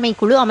மேலாண்மை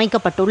குழு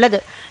அமைக்கப்பட்டுள்ளது.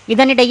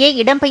 இதனிடையே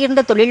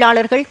இடம்பெயர்ந்த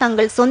தொழிலாளர்கள்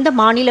தங்கள் சொந்த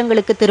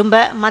மாநிலங்களுக்கு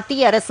திரும்ப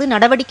மத்திய அரசு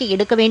நடவடிக்கை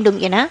எடுக்க வேண்டும்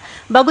என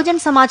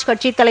பகுஜன் சமாஜ்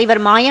கட்சித்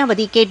தலைவர்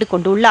மாயாவதி கேட்டுக்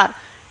கொண்டுள்ளார்.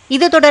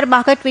 இது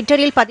தொடர்பாக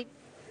ட்விட்டரில்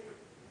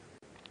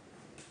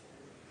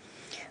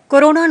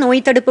கொரோனா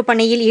நோய் தடுப்பு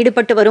பணியில்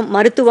ஈடுபட்டு வரும்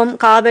மருத்துவம்,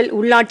 காவல்,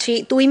 உள்ளாட்சி,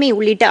 தூய்மை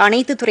உள்ளிட்ட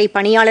அனைத்து துறை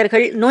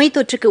பணியாளர்கள் நோய்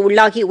தொற்றுக்கு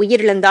உள்ளாகி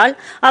உயிரிழந்தால்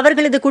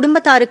அவர்களது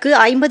குடும்பத்தாருக்கு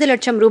 50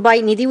 லட்சம்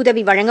ரூபாய்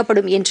நிதியுதவி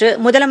வழங்கப்படும் என்று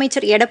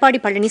முதலமைச்சர்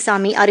எடப்பாடி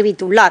பழனிசாமி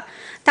அறிவித்துள்ளார்.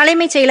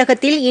 தலைமைச்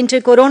செயலகத்தில்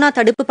இன்று கொரோனா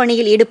தடுப்பு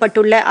பணியில்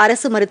ஈடுபட்டுள்ள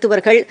அரசு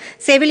மருத்துவர்கள்,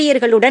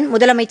 செவிலியர்களுடன்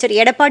முதலமைச்சர்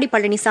எடப்பாடி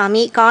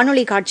பழனிசாமி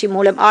காணொலி காட்சி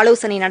மூலம்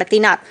ஆலோசனை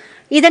நடத்தினார்.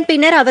 இதன்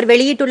பின்னர் அவர்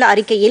வெளியிட்டுள்ள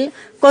அறிக்கையில்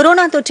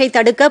கொரோனா தொற்றை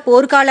தடுக்க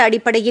போர்க்கால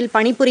அடிப்படையில்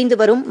பணிபுரிந்து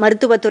வரும்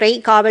மருத்துவத்துறை,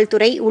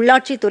 காவல்துறை,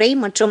 உள்ளாட்சித்துறை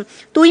மற்றும்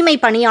தூய்மை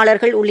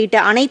பணியாளர்கள் உள்ளிட்ட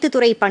அனைத்து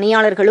துறை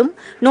பணியாளர்களும்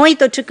நோய்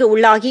தொற்றுக்கு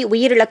உள்ளாகி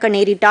உயிரிழக்க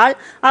நேரிட்டால்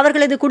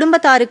அவர்களது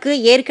குடும்பத்தாருக்கு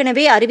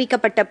ஏற்கனவே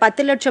அறிவிக்கப்பட்ட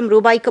 10 லட்சம்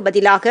ரூபாய்க்கு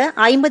பதிலாக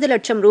 50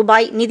 லட்சம்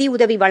ரூபாய்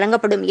நிதியுதவி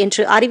வழங்கப்படும்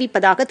என்று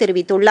அறிவிப்பதாக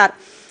தெரிவித்துள்ளார்.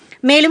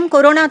 மேலும்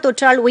கொரோனா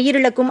தொற்றால்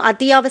உயிரிழக்கும்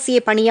அத்தியாவசிய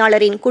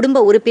பணியாளரின் குடும்ப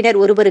உறுப்பினர்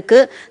ஒருவருக்கு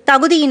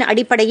தகுதியின்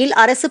அடிப்படையில்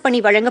அரசு பணி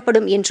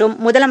வழங்கப்படும் என்றும்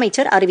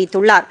முதலமைச்சர்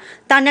அறிவித்துள்ளார்.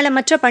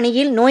 தன்னலமற்ற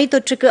பணியில் நோய்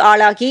தொற்றுக்கு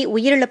ஆளாகி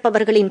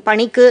உயிரிழப்பவர்களின்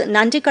பணிக்கு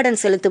நன்றிக்கடன்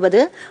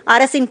செலுத்துவது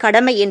அரசின்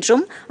கடமை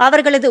என்றும்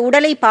அவர்களது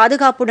உடலை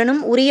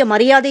பாதுகாப்புடனும் உரிய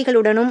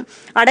மரியாதைகளுடனும்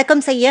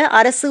அடக்கம் செய்ய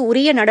அரசு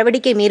உரிய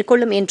நடவடிக்கை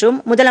மேற்கொள்ளும் என்றும்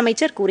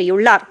முதலமைச்சர்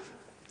கூறியுள்ளார்.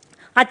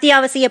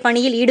 அத்தியாவசிய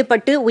பணியில்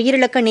ஈடுபட்டு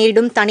உயிரிழக்க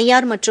நேரிடும்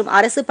தனியார் மற்றும்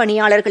அரசு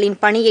பணியாளர்களின்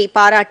பணியை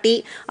பாராட்டி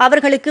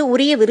அவர்களுக்கு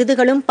உரிய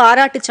விருதுகளும்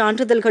பாராட்டுச்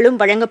சான்றிதழ்களும்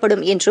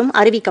வழங்கப்படும் என்றும்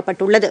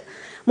அறிவிக்கப்பட்டுள்ளது.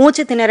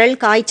 மூச்சு திணறல்,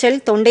 காய்ச்சல்,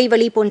 தொண்டை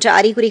வலி போன்ற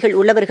அறிகுறிகள்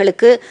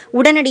உள்ளவர்களுக்கு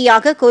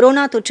உடனடியாக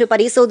கொரோனா தொற்று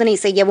பரிசோதனை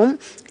செய்யவும்,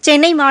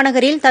 சென்னை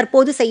மாநகரில்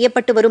தற்போது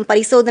செய்யப்பட்டு வரும்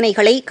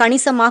பரிசோதனைகளை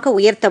கணிசமாக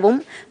உயர்த்தவும்,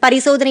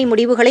 பரிசோதனை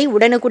முடிவுகளை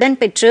உடனுக்குடன்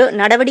பெற்று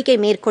நடவடிக்கை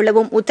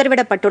மேற்கொள்ளவும்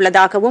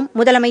உத்தரவிடப்பட்டுள்ளதாகவும்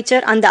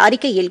முதலமைச்சர் அந்த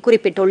அறிக்கையில்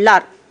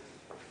குறிப்பிட்டுள்ளார்.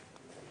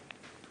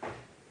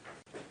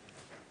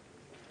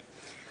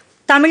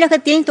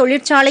 தமிழகத்தில்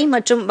தொழிற்சாலை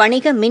மற்றும்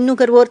வணிக மின்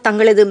நுகர்வோர்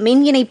தங்களது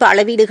மின் இணைப்பு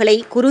அளவீடுகளை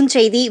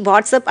குறுஞ்செய்தி,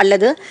 வாட்ஸ்அப்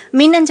அல்லது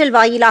மின்னஞ்சல்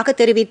வாயிலாக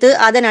தெரிவித்து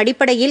அதன்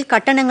அடிப்படையில்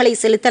கட்டணங்களை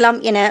செலுத்தலாம்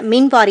என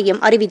மின் வாரியம்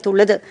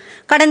அறிவித்துள்ளது.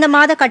 கடந்த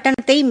மாத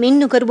கட்டணத்தை மின்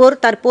நுகர்வோர்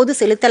தற்போது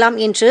செலுத்தலாம்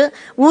என்று,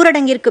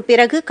 ஊரடங்கிற்கு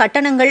பிறகு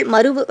கட்டணங்கள்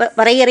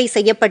மறுவரையறை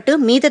செய்யப்பட்டு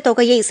மீத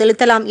தொகையை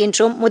செலுத்தலாம்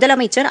என்றும்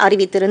முதலமைச்சர்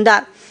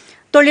அறிவித்திருந்தார்.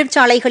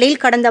 தொழிற்சாலைகளில்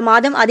கடந்த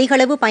மாதம்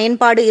அதிகளவு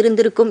பயன்பாடு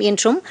இருந்திருக்கும்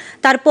என்றும்,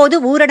 தற்போது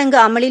ஊரடங்கு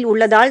அமலில்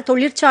உள்ளதால்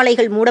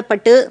தொழிற்சாலைகள்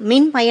மூடப்பட்டு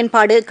மின்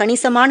பயன்பாடு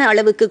கணிசமான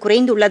அளவுக்கு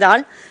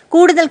குறைந்துள்ளதால்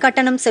கூடுதல்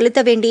கட்டணம் செலுத்த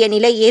வேண்டிய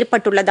நிலை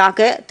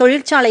ஏற்பட்டுள்ளதாக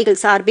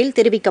தொழிற்சாலைகள் சார்பில்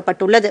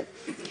தெரிவிக்கப்பட்டுள்ளது.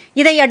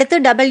 இதையடுத்து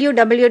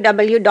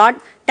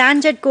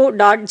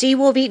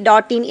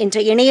www.tangetco.gov.in என்ற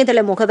இணையதள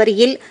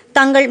முகவரியில்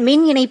தங்கள்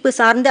மின் இணைப்பு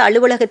சார்ந்த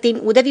அலுவலகத்தின்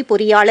உதவி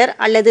பொறியாளர்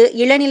அல்லது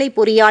இளநிலை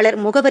பொறியாளர்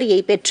முகவரியை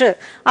பெற்று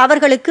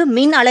அவர்களுக்கு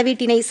மின்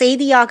அளவீட்டினை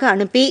செய்தியாக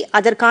அனுப்பி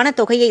அதற்கான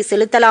தொகையை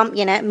செலுத்தலாம்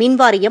என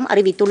மின்வாரியம்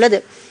அறிவித்துள்ளது.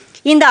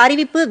 இந்த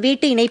அறிவிப்பு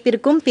வீட்டு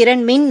இணைப்பிற்கும் பிற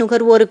மின்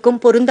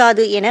நுகர்வோருக்கும்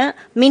பொருந்தாது என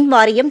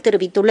மின்வாரியம்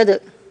தெரிவித்துள்ளது.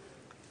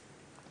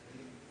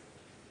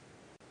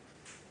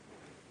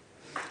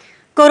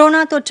 கொரோனா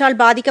தொற்றால்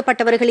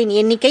பாதிக்கப்பட்டவர்களின்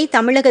எண்ணிக்கை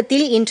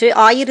தமிழகத்தில் இன்று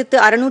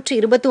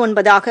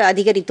 1629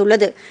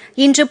 அதிகரித்துள்ளது.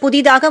 இன்று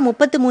புதிதாக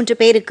 33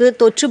 பேருக்கு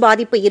தொற்று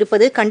பாதிப்பு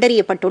இருப்பது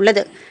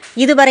கண்டறியப்பட்டுள்ளது.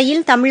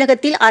 இதுவரையில்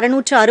தமிழகத்தில்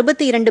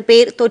 662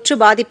 பேர் தொற்று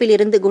பாதிப்பில்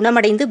இருந்து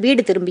குணமடைந்து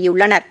வீடு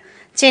திரும்பியுள்ளனர்.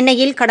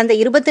 சென்னையில் கடந்த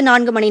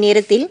 24 மணி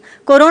நேரத்தில்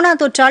கொரோனா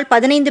தொற்றால்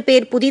 15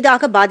 பேர்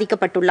புதிதாக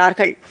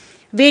பாதிக்கப்பட்டுள்ளார்கள்.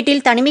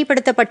 வீட்டில்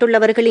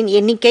தனிமைப்படுத்தப்பட்டுள்ளவர்களின்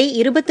எண்ணிக்கை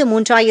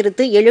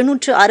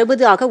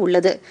 23,760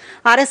 உள்ளது.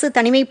 அரசு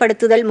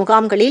தனிமைப்படுத்துதல்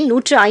முகாம்களில்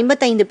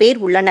 155 பேர்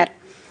உள்ளனர்.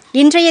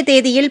 இன்றைய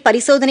தேதியில்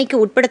பரிசோதனைக்கு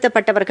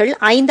உட்படுத்தப்பட்டவர்கள்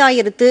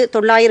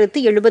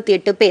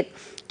 5,978 பேர்.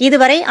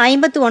 இதுவரை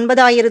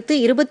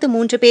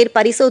 59,023 பேர்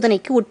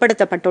பரிசோதனைக்கு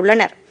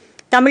உட்படுத்தப்பட்டுள்ளனர்.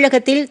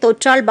 தமிழகத்தில்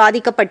தொற்றால்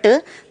பாதிக்கப்பட்டு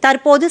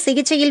தற்போது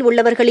சிகிச்சையில்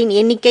உள்ளவர்களின்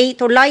எண்ணிக்கை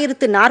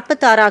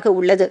 946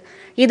 உள்ளது.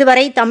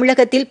 இதுவரை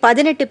தமிழகத்தில்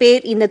 18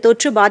 பேர் இந்த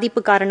தொற்று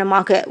பாதிப்பு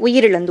காரணமாக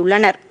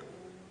உயிரிழந்துள்ளனர்.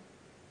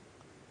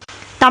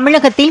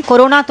 தமிழகத்தில்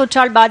கொரோனா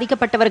தொற்றால்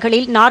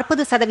பாதிக்கப்பட்டவர்களில்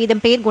 40%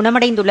 பேர்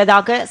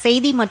குணமடைந்துள்ளதாக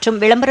செய்தி மற்றும்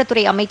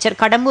விளம்பரத்துறை அமைச்சர்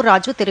கடம்பூர்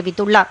ராஜு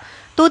தெரிவித்துள்ளார்.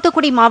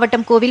 தூத்துக்குடி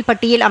மாவட்டம்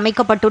கோவில்பட்டியில்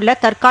அமைக்கப்பட்டுள்ள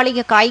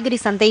தற்காலிக காய்கறி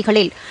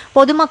சந்தைகளில்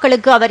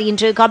பொதுமக்களுக்கு அவர்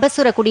இன்று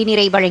கபசுர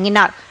குடிநீரை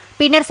வழங்கினார்.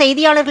 பின்னர்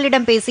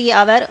செய்தியாளர்களிடம் பேசிய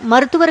அவர்,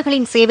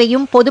 மருத்துவர்களின்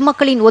சேவையும்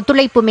பொதுமக்களின்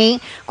ஒத்துழைப்புமே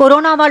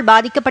கொரோனாவால்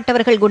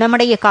பாதிக்கப்பட்டவர்கள்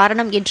குணமடைய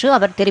காரணம் என்று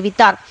அவர்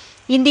தெரிவித்தார்.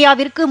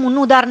 இந்தியாவிற்கு முன்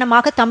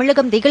உதாரணமாக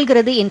தமிழகம்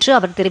திகழ்கிறது என்று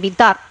அவர்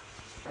தெரிவித்தார்.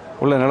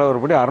 உள்ள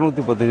நிலவரப்படி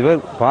 610 பேர்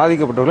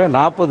பாதிக்கப்பட்டவர்கள்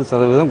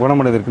 40%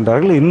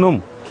 குணமடைந்திருக்கின்றார்கள். இன்னும்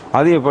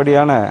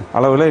அதிகப்படியான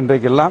அளவில்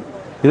இன்றைக்கெல்லாம்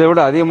இதைவிட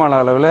அதிகமான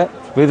அளவில்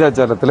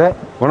விகிதாச்சாரத்தில்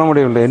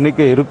குணமடைவுள்ள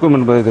எண்ணிக்கை இருக்கும்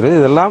என்பதை தெரியுது.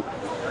 இதெல்லாம்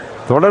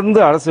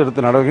தொடர்ந்து அரசு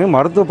எடுத்த நடவடிக்கை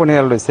மருத்துவ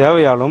பணியாளருடைய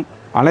சேவையாலும்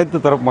அனைத்து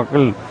தரப்பு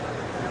மக்கள்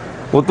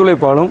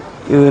ஒத்துழைப்பாலும்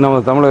இது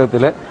நமது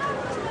தமிழகத்தில்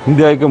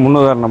இந்தியாவுக்கு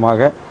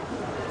முன்னுதாரணமாக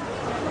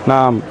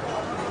நாம்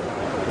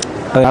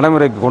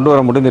நடைமுறைக்கு கொண்டு வர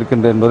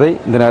முடிந்திருக்கின்றது என்பதை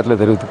இந்த நேரத்தில்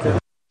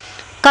தெரிவித்துக்கிறேன்.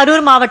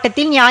 கரூர்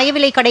மாவட்டத்தில் நியாய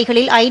விலைக்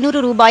கடைகளில்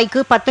 500 ரூபாய்க்கு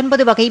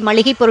 19 வகை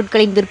மளிகைப்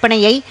பொருட்களின்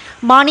விற்பனையை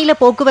மாநில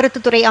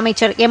போக்குவரத்துத்துறை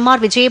அமைச்சர்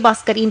எம்.ஆர்.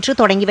 விஜயபாஸ்கர் இன்று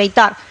தொடங்கி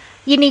வைத்தார்.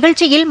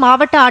 இந்நிகழ்ச்சியில்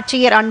மாவட்ட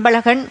ஆட்சியர்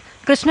அன்பழகன்,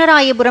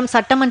 கிருஷ்ணராயபுரம்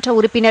சட்டமன்ற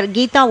உறுப்பினர்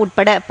கீதா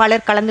உட்பட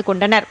பலர் கலந்து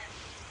கொண்டனர்.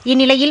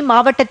 இந்நிலையில்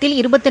மாவட்டத்தில்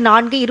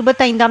 24,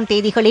 25ஆம்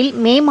தேதிகளில்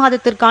மே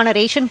மாதத்திற்கான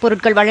ரேஷன்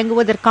பொருட்கள்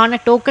வழங்குவதற்கான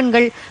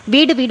டோக்கன்கள்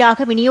வீடு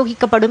வீடாக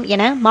விநியோகிக்கப்படும்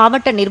என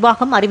மாவட்ட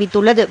நிர்வாகம்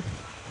அறிவித்துள்ளது.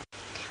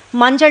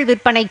 மஞ்சள்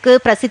விற்பனைக்கு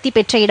பிரசித்தி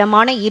பெற்ற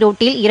இடமான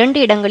ஈரோட்டில் 2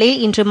 இடங்களில்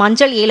இன்று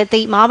மஞ்சள்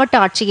ஏலத்தை மாவட்ட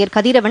ஆட்சியர்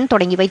கதிரவன்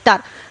தொடங்கி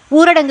வைத்தார்.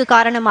 ஊரடங்கு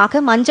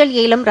காரணமாக மஞ்சள்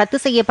ஏலம் ரத்து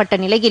செய்யப்பட்ட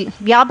நிலையில்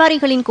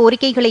வியாபாரிகளின்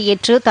கோரிக்கைகளை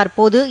ஏற்று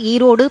தற்போது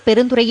ஈரோடு,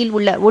 பெருந்துறையில்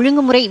உள்ள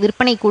ஒழுங்குமுறை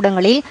விற்பனை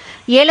கூடங்களில்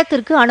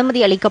ஏலத்திற்கு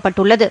அனுமதி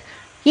அளிக்கப்பட்டுள்ளது.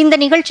 இந்த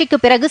நிகழ்ச்சிக்கு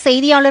பிறகு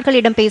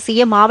செய்தியாளர்களிடம்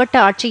பேசிய மாவட்ட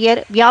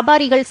ஆட்சியர்,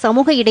 வியாபாரிகள்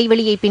சமூக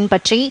இடைவெளியை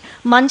பின்பற்றி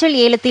மஞ்சள்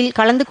ஏலத்தில்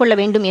கலந்து கொள்ள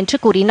வேண்டும் என்று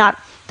கூறினார்.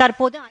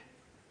 தற்போது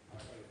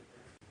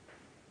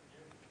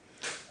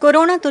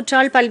கொரோனா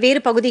தொற்றால் பல்வேறு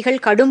பகுதிகள்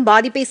கடும்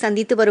பாதிப்பை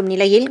சந்தித்து வரும்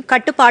நிலையில்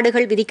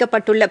கட்டுப்பாடுகள்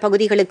விதிக்கப்பட்டுள்ள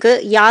பகுதிகளுக்கு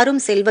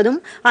யாரும் செல்வதும்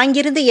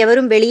அங்கிருந்து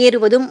எவரும்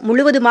வெளியேறுவதும்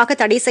முழுவதுமாக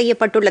தடை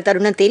செய்யப்பட்டுள்ள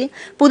தருணத்தில்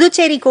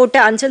புதுச்சேரி கோட்ட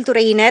அஞ்சல்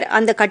துறையினர்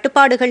அந்த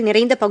கட்டுப்பாடுகள்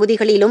நிறைந்த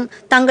பகுதிகளிலும்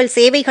தங்கள்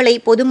சேவைகளை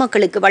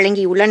பொதுமக்களுக்கு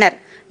வழங்கியுள்ளனர்.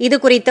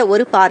 இதுகுறித்த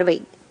ஒரு பார்வை.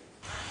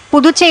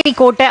 புதுச்சேரி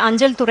கோட்ட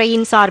அஞ்சல்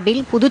துறையின் சார்பில்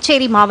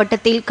புதுச்சேரி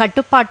மாவட்டத்தில்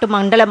கட்டுப்பாட்டு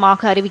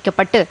மண்டலமாக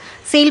அறிவிக்கப்பட்டு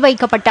சீல்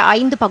வைக்கப்பட்ட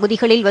 5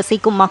 பகுதிகளில்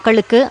வசிக்கும்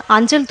மக்களுக்கு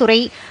அஞ்சல் துறை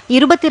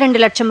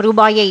 22 லட்சம்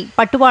ரூபாயை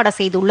பட்டுவாடா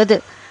செய்துள்ளது.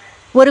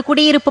 ஒரு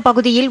குடியிருப்பு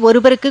பகுதியில்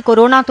ஒருவருக்கு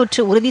கொரோனா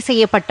தொற்று உறுதி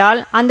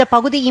செய்யப்பட்டால் அந்த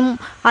பகுதியும்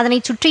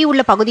அதனை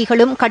சுற்றியுள்ள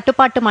பகுதிகளும்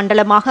கட்டுப்பாட்டு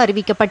மண்டலமாக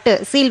அறிவிக்கப்பட்டு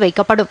சீல்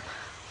வைக்கப்படும்.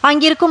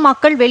 அங்கிருக்கும்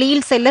மக்கள்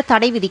வெளியில் செல்ல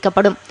தடை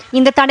விதிக்கப்படும்.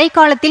 இந்த தடை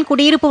காலத்தில்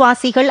குடியிருப்பு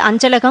வாசிகள்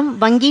அஞ்சலகம்,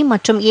 வங்கி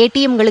மற்றும்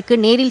ஏடிஎம்களுக்கு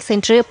நேரில்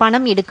சென்று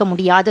பணம் எடுக்க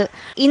முடியாது.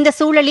 இந்த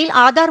சூழலில்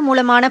ஆதார்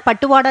மூலமான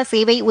பட்டுவாடா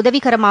சேவை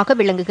உதவிகரமாக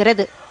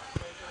விளங்குகிறது.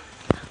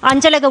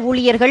 அஞ்சலக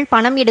ஊழியர்கள்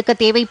பணம் எடுக்க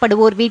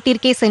தேவைப்படுவோர்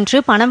வீட்டிற்கே சென்று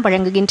பணம்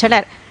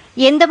வழங்குகின்றனர்.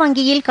 எந்த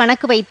வங்கியில்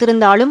கணக்கு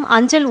வைத்திருந்தாலும்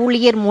அஞ்சல்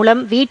ஊழியர்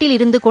மூலம் வீட்டில்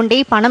இருந்து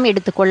கொண்டே பணம்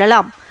எடுத்துக்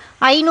கொள்ளலாம்.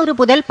 500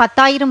 முதல்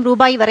 10,000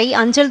 ரூபாய் வரை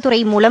அஞ்சல்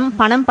துறை மூலம்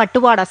பணம்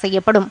பட்டுவாடா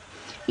செய்யப்படும்.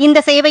 இந்த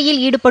சேவையில்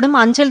ஈடுபடும்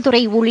அஞ்சல்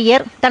துறை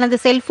ஊழியர் தனது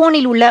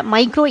செல்போனில் உள்ள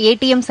மைக்ரோ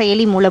ஏடிஎம்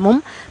செயலி மூலமும்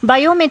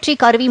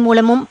பயோமெட்ரிக் கருவி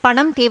மூலமும்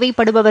பணம்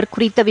தேவைப்படுபவர்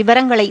குறித்த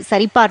விவரங்களை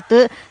சரிபார்த்து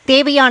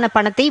தேவையான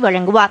பணத்தை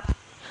வழங்குவார்.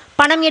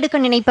 பணம் எடுக்க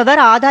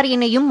நினைப்பவர் ஆதார்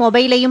எண்ணையும்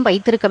மொபைலையும்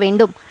வைத்திருக்க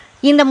வேண்டும்.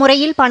 இந்த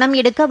முறையில் பணம்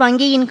எடுக்க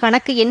வங்கியின்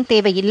கணக்கு எண்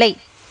தேவையில்லை.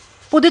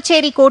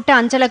 புதுச்சேரி கோட்ட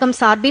அஞ்சலகம்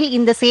சார்பில்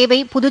இந்த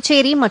சேவை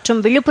புதுச்சேரி மற்றும்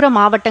விழுப்புரம்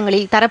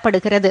மாவட்டங்களில்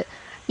தரப்படுகிறது.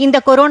 இந்த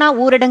கொரோனா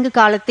ஊரடங்கு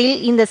காலத்தில்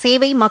இந்த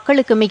சேவை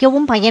மக்களுக்கு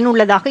மிகவும்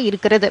பயனுள்ளதாக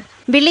இருக்கிறது.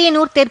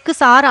 வில்லியனூர் தெற்கு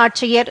சார்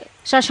ஆட்சியர்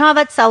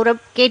ஷஷாவத்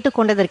சௌரப்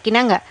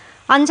கேட்டுக்கொண்டதற்கிணங்க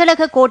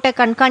அஞ்சலக கோட்ட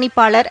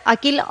கண்காணிப்பாளர்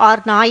அகில்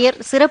ஆர் நாயர்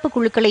சிறப்பு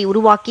குழுக்களை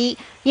உருவாக்கி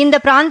இந்த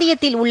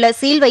பிராந்தியத்தில் உள்ள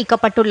சீல்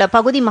வைக்கப்பட்டுள்ள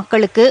பகுதி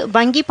மக்களுக்கு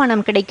வங்கி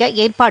பணம் கிடைக்க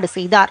ஏற்பாடு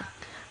செய்தார்.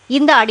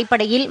 இந்த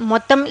அடிப்படையில்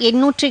மொத்தம்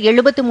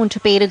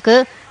 873 பேருக்கு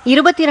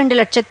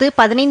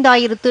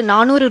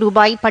 22,15,400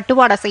 ரூபாய்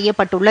பட்டுவாடா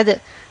செய்யப்பட்டுள்ளது.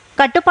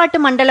 கட்டுப்பாட்டு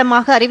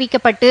மண்டலமாக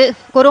அறிவிக்கப்பட்டு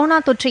கொரோனா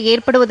தொற்று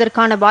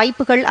ஏற்படுவதற்கான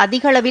வாய்ப்புகள்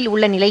அதிக அளவில்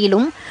உள்ள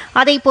நிலையிலும்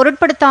அதை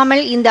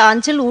பொருட்படுத்தாமல் இந்த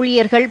அஞ்சல்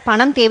ஊழியர்கள்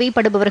பணம்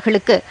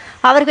தேவைப்படுபவர்களுக்கு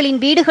அவர்களின்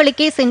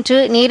வீடுகளுக்கே சென்று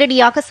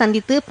நேரடியாக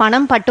சந்தித்து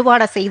பணம்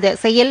பட்டுவாடா செய்த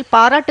செயல்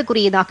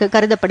பாராட்டுக்குரியதாக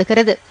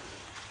கருதப்படுகிறது.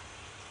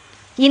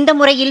 இந்த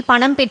முறையில்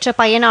பணம் பெற்ற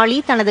பயனாளி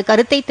தனது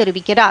கருத்தை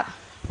தெரிவிக்கிறார்.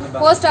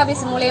 போஸ்ட்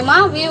ஆஃபீஸ் மூலமா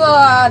விஓ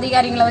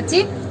அதிகாரிகளை வச்சு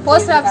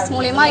போஸ்ட் ஆஃபீஸ்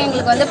மூலமா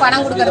எங்களுக்கு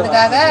பணம்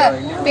கொடுக்கறதுக்காக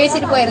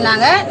பேசிட்டு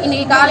போயிருந்தாங்க.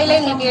 இன்னைக்கு காலையில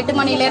எங்களுக்கு 8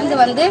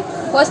 மணிலேருந்து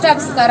போஸ்ட்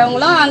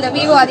ஆஃபீஸ்காரவங்களும் அந்த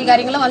விஓ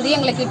அதிகாரிகளும்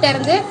எங்களுக்கு கிட்ட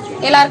இருந்து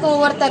எல்லாருக்கும்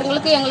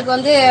ஒவ்வொருத்தருங்களுக்கு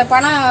எங்களுக்கு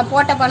பணம்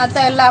போட்ட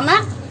பணத்தை இல்லாம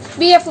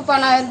பிஎஃப்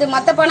பணம்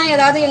மற்ற பணம்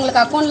ஏதாவது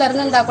எங்களுக்கு அக்கௌண்ட்ல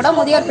இருந்தா கூட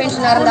முதியோர்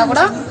பென்ஷனா இருந்தா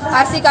கூட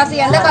அரிசி காசு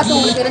எந்த காசு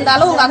உங்களுக்கு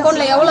இருந்தாலும் உங்க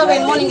அக்கௌண்ட்ல எவ்வளவு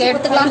வேணுமோ நீங்க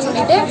எடுத்துக்கலாம்னு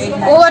சொல்லிட்டு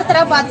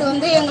ஒவ்வொருத்தரா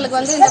பார்த்து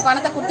எங்களுக்கு இந்த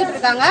பணத்தை கொடுத்துட்டு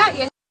இருக்காங்க.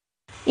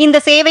 இந்த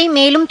சேவை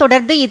மேலும்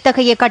தொடர்ந்து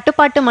இத்தகைய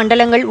கட்டுப்பாட்டு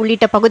மண்டலங்கள்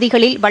உள்ளிட்ட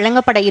பகுதிகளில்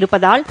வழங்கப்பட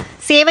இருப்பதால்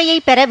சேவையை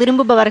பெற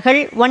விரும்புபவர்கள்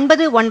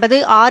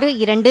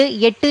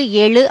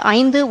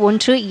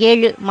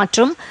 9982875117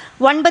 மற்றும்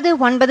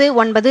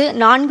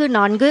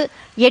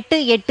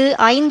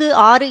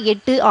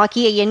 9994488568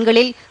 ஆகிய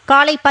எண்களில்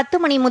காலை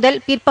 10 மணி முதல்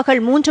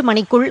பிற்பகல் 3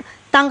 மணிக்குள்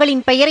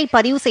தங்களின் பெயரை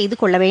பதிவு செய்து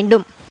கொள்ள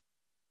வேண்டும்.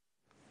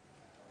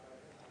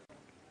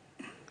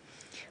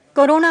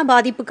 கொரோனா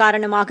பாதிப்பு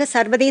காரணமாக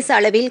சர்வதேச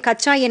அளவில்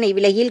கச்சா எண்ணெய்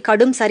விலையில்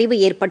கடும் சரிவு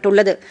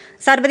ஏற்பட்டுள்ளது.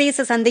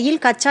 சர்வதேச சந்தையில்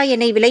கச்சா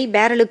எண்ணெய் விலை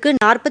பேரலுக்கு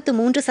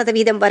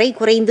 43% வரை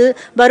குறைந்து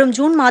வரும்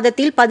ஜூன்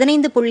மாதத்தில்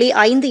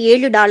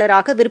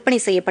 $15.57 விற்பனை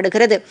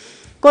செய்யப்படுகிறது.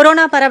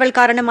 கொரோனா பரவல்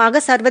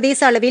காரணமாக சர்வதேச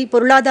அளவில்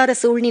பொருளாதார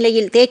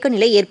சூழ்நிலையில் தேக்க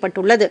நிலை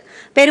ஏற்பட்டுள்ளது.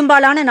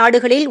 பெரும்பாலான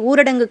நாடுகளில்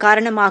ஊரடங்கு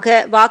காரணமாக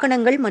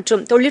வாகனங்கள்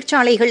மற்றும்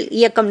தொழிற்சாலைகள்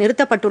இயக்கம்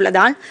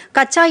நிறுத்தப்பட்டுள்ளதால்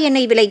கச்சா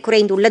எண்ணெய் விலை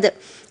குறைந்துள்ளது.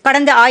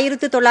 கடந்த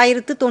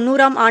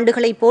 1990ஆம்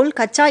ஆண்டுகளைப் போல்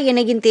கச்சா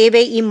எண்ணெயின்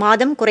தேவை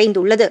இம்மாதம்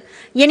குறைந்துள்ளது.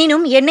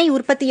 எனினும் எண்ணெய்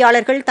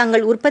உற்பத்தியாளர்கள்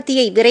தங்கள்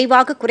உற்பத்தியை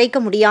விரைவாக குறைக்க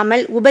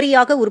முடியாமல்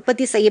உபரியாக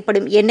உற்பத்தி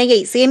செய்யப்படும் எண்ணெயை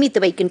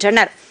சேமித்து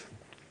வைக்கின்றனர்.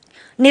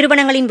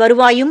 நிறுவனங்களின்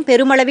வருவாயும்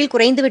பெருமளவில்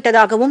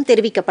குறைந்துவிட்டதாகவும்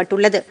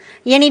தெரிவிக்கப்பட்டுள்ளது.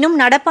 எனினும்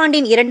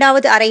நடப்பாண்டின்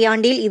 2வது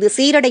அரையாண்டில் இது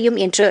சீரடையும்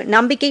என்று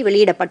நம்பிக்கை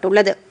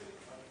வெளியிடப்பட்டுள்ளது.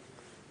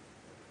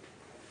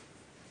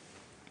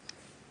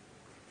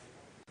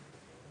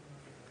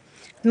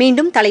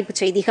 மீண்டும்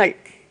தலைப்புச் செய்திகள்.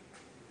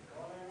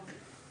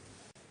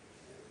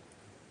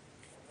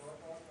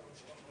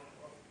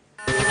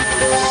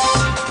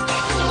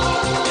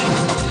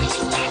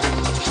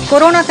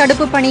 கொரோனா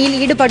தடுப்பு பணியில்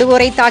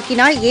ஈடுபடுவோரை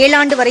தாக்கினால் 7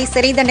 ஆண்டு வரை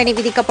சிறை தண்டனை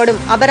விதிக்கப்படும்.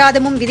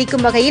 அபராதமும்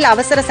விதிக்கும் வகையில்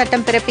அவசர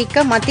சட்டம்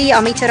பிறப்பிக்க மத்திய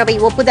அமைச்சரவை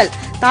ஒப்புதல்.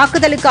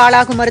 தாக்குதலுக்கு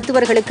ஆளாகும்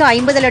மருத்துவர்களுக்கு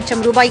 50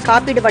 லட்சம் ரூபாய்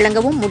காப்பீடு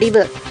வழங்கவும்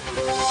முடிவு.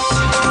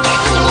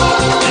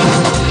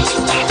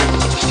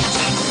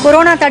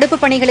 கொரோனா தடுப்பு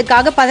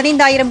பணிகளுக்காக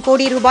 15,000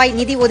 கோடி ரூபாய்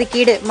நிதி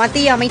ஒதுக்கீடு.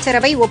 மத்திய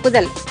அமைச்சரவை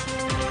ஒப்புதல்.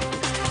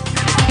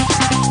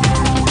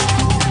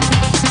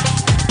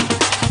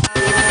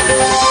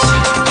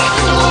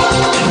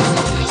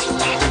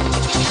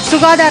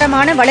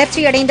 சுகாதாரமான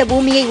வளர்ச்சியடைந்த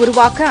பூமியை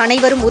உருவாக்க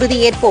அனைவரும்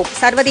உறுதியேற்போம்.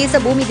 சர்வதேச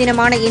பூமி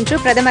தினமான இன்று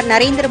பிரதமர்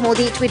நரேந்திர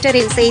மோடி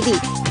டுவிட்டரில் செய்தி.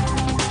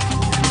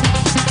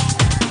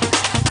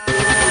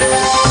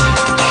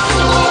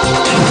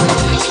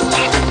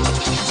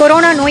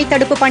 கொரோனா நோய்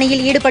தடுப்பு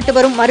பணியில் ஈடுபட்டு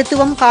வரும்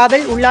மருத்துவம்,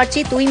 காவல்,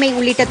 உள்ளாட்சி, தூய்மை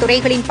உள்ளிட்ட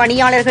துறைகளின்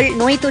பணியாளர்கள்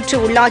நோய் தொற்று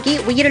உள்ளாகி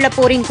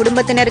உயிரிழப்போரின்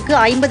குடும்பத்தினருக்கு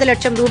 50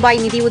 லட்சம் ரூபாய்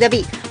நிதியுதவி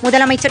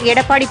முதலமைச்சர்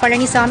எடப்பாடி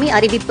பழனிசாமி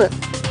அறிவிப்பு.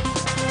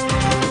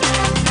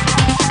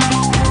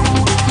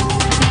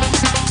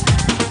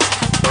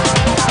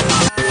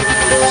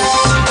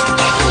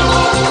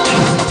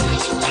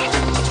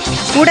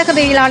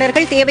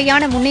 ஊடகவியலாளர்கள்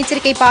தேவையான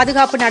முன்னெச்சரிக்கை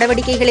பாதுகாப்பு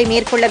நடவடிக்கைகளை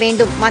மேற்கொள்ள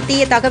வேண்டும்.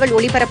 மத்திய தகவல்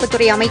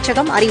ஒலிபரப்புத்துறை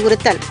அமைச்சகம்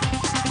அறிவுறுத்தல்.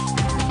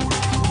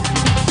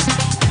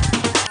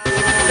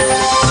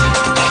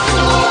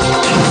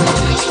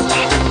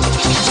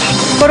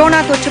 கொரோனா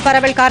தொற்று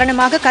பரவல்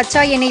காரணமாக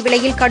கச்சா எண்ணெய்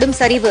விலையில் கடும்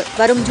சரிவு.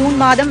 வரும் ஜூன்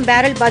மாதம்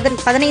பேரல்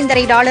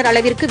 $15.5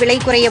 அளவிற்கு விலை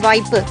குறைய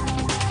வாய்ப்பு.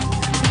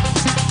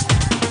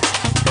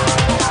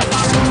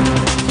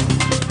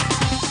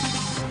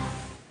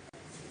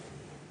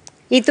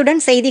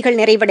 இத்துடன் செய்திகள்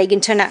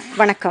நிறைவடைகின்றன.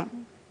 வணக்கம்.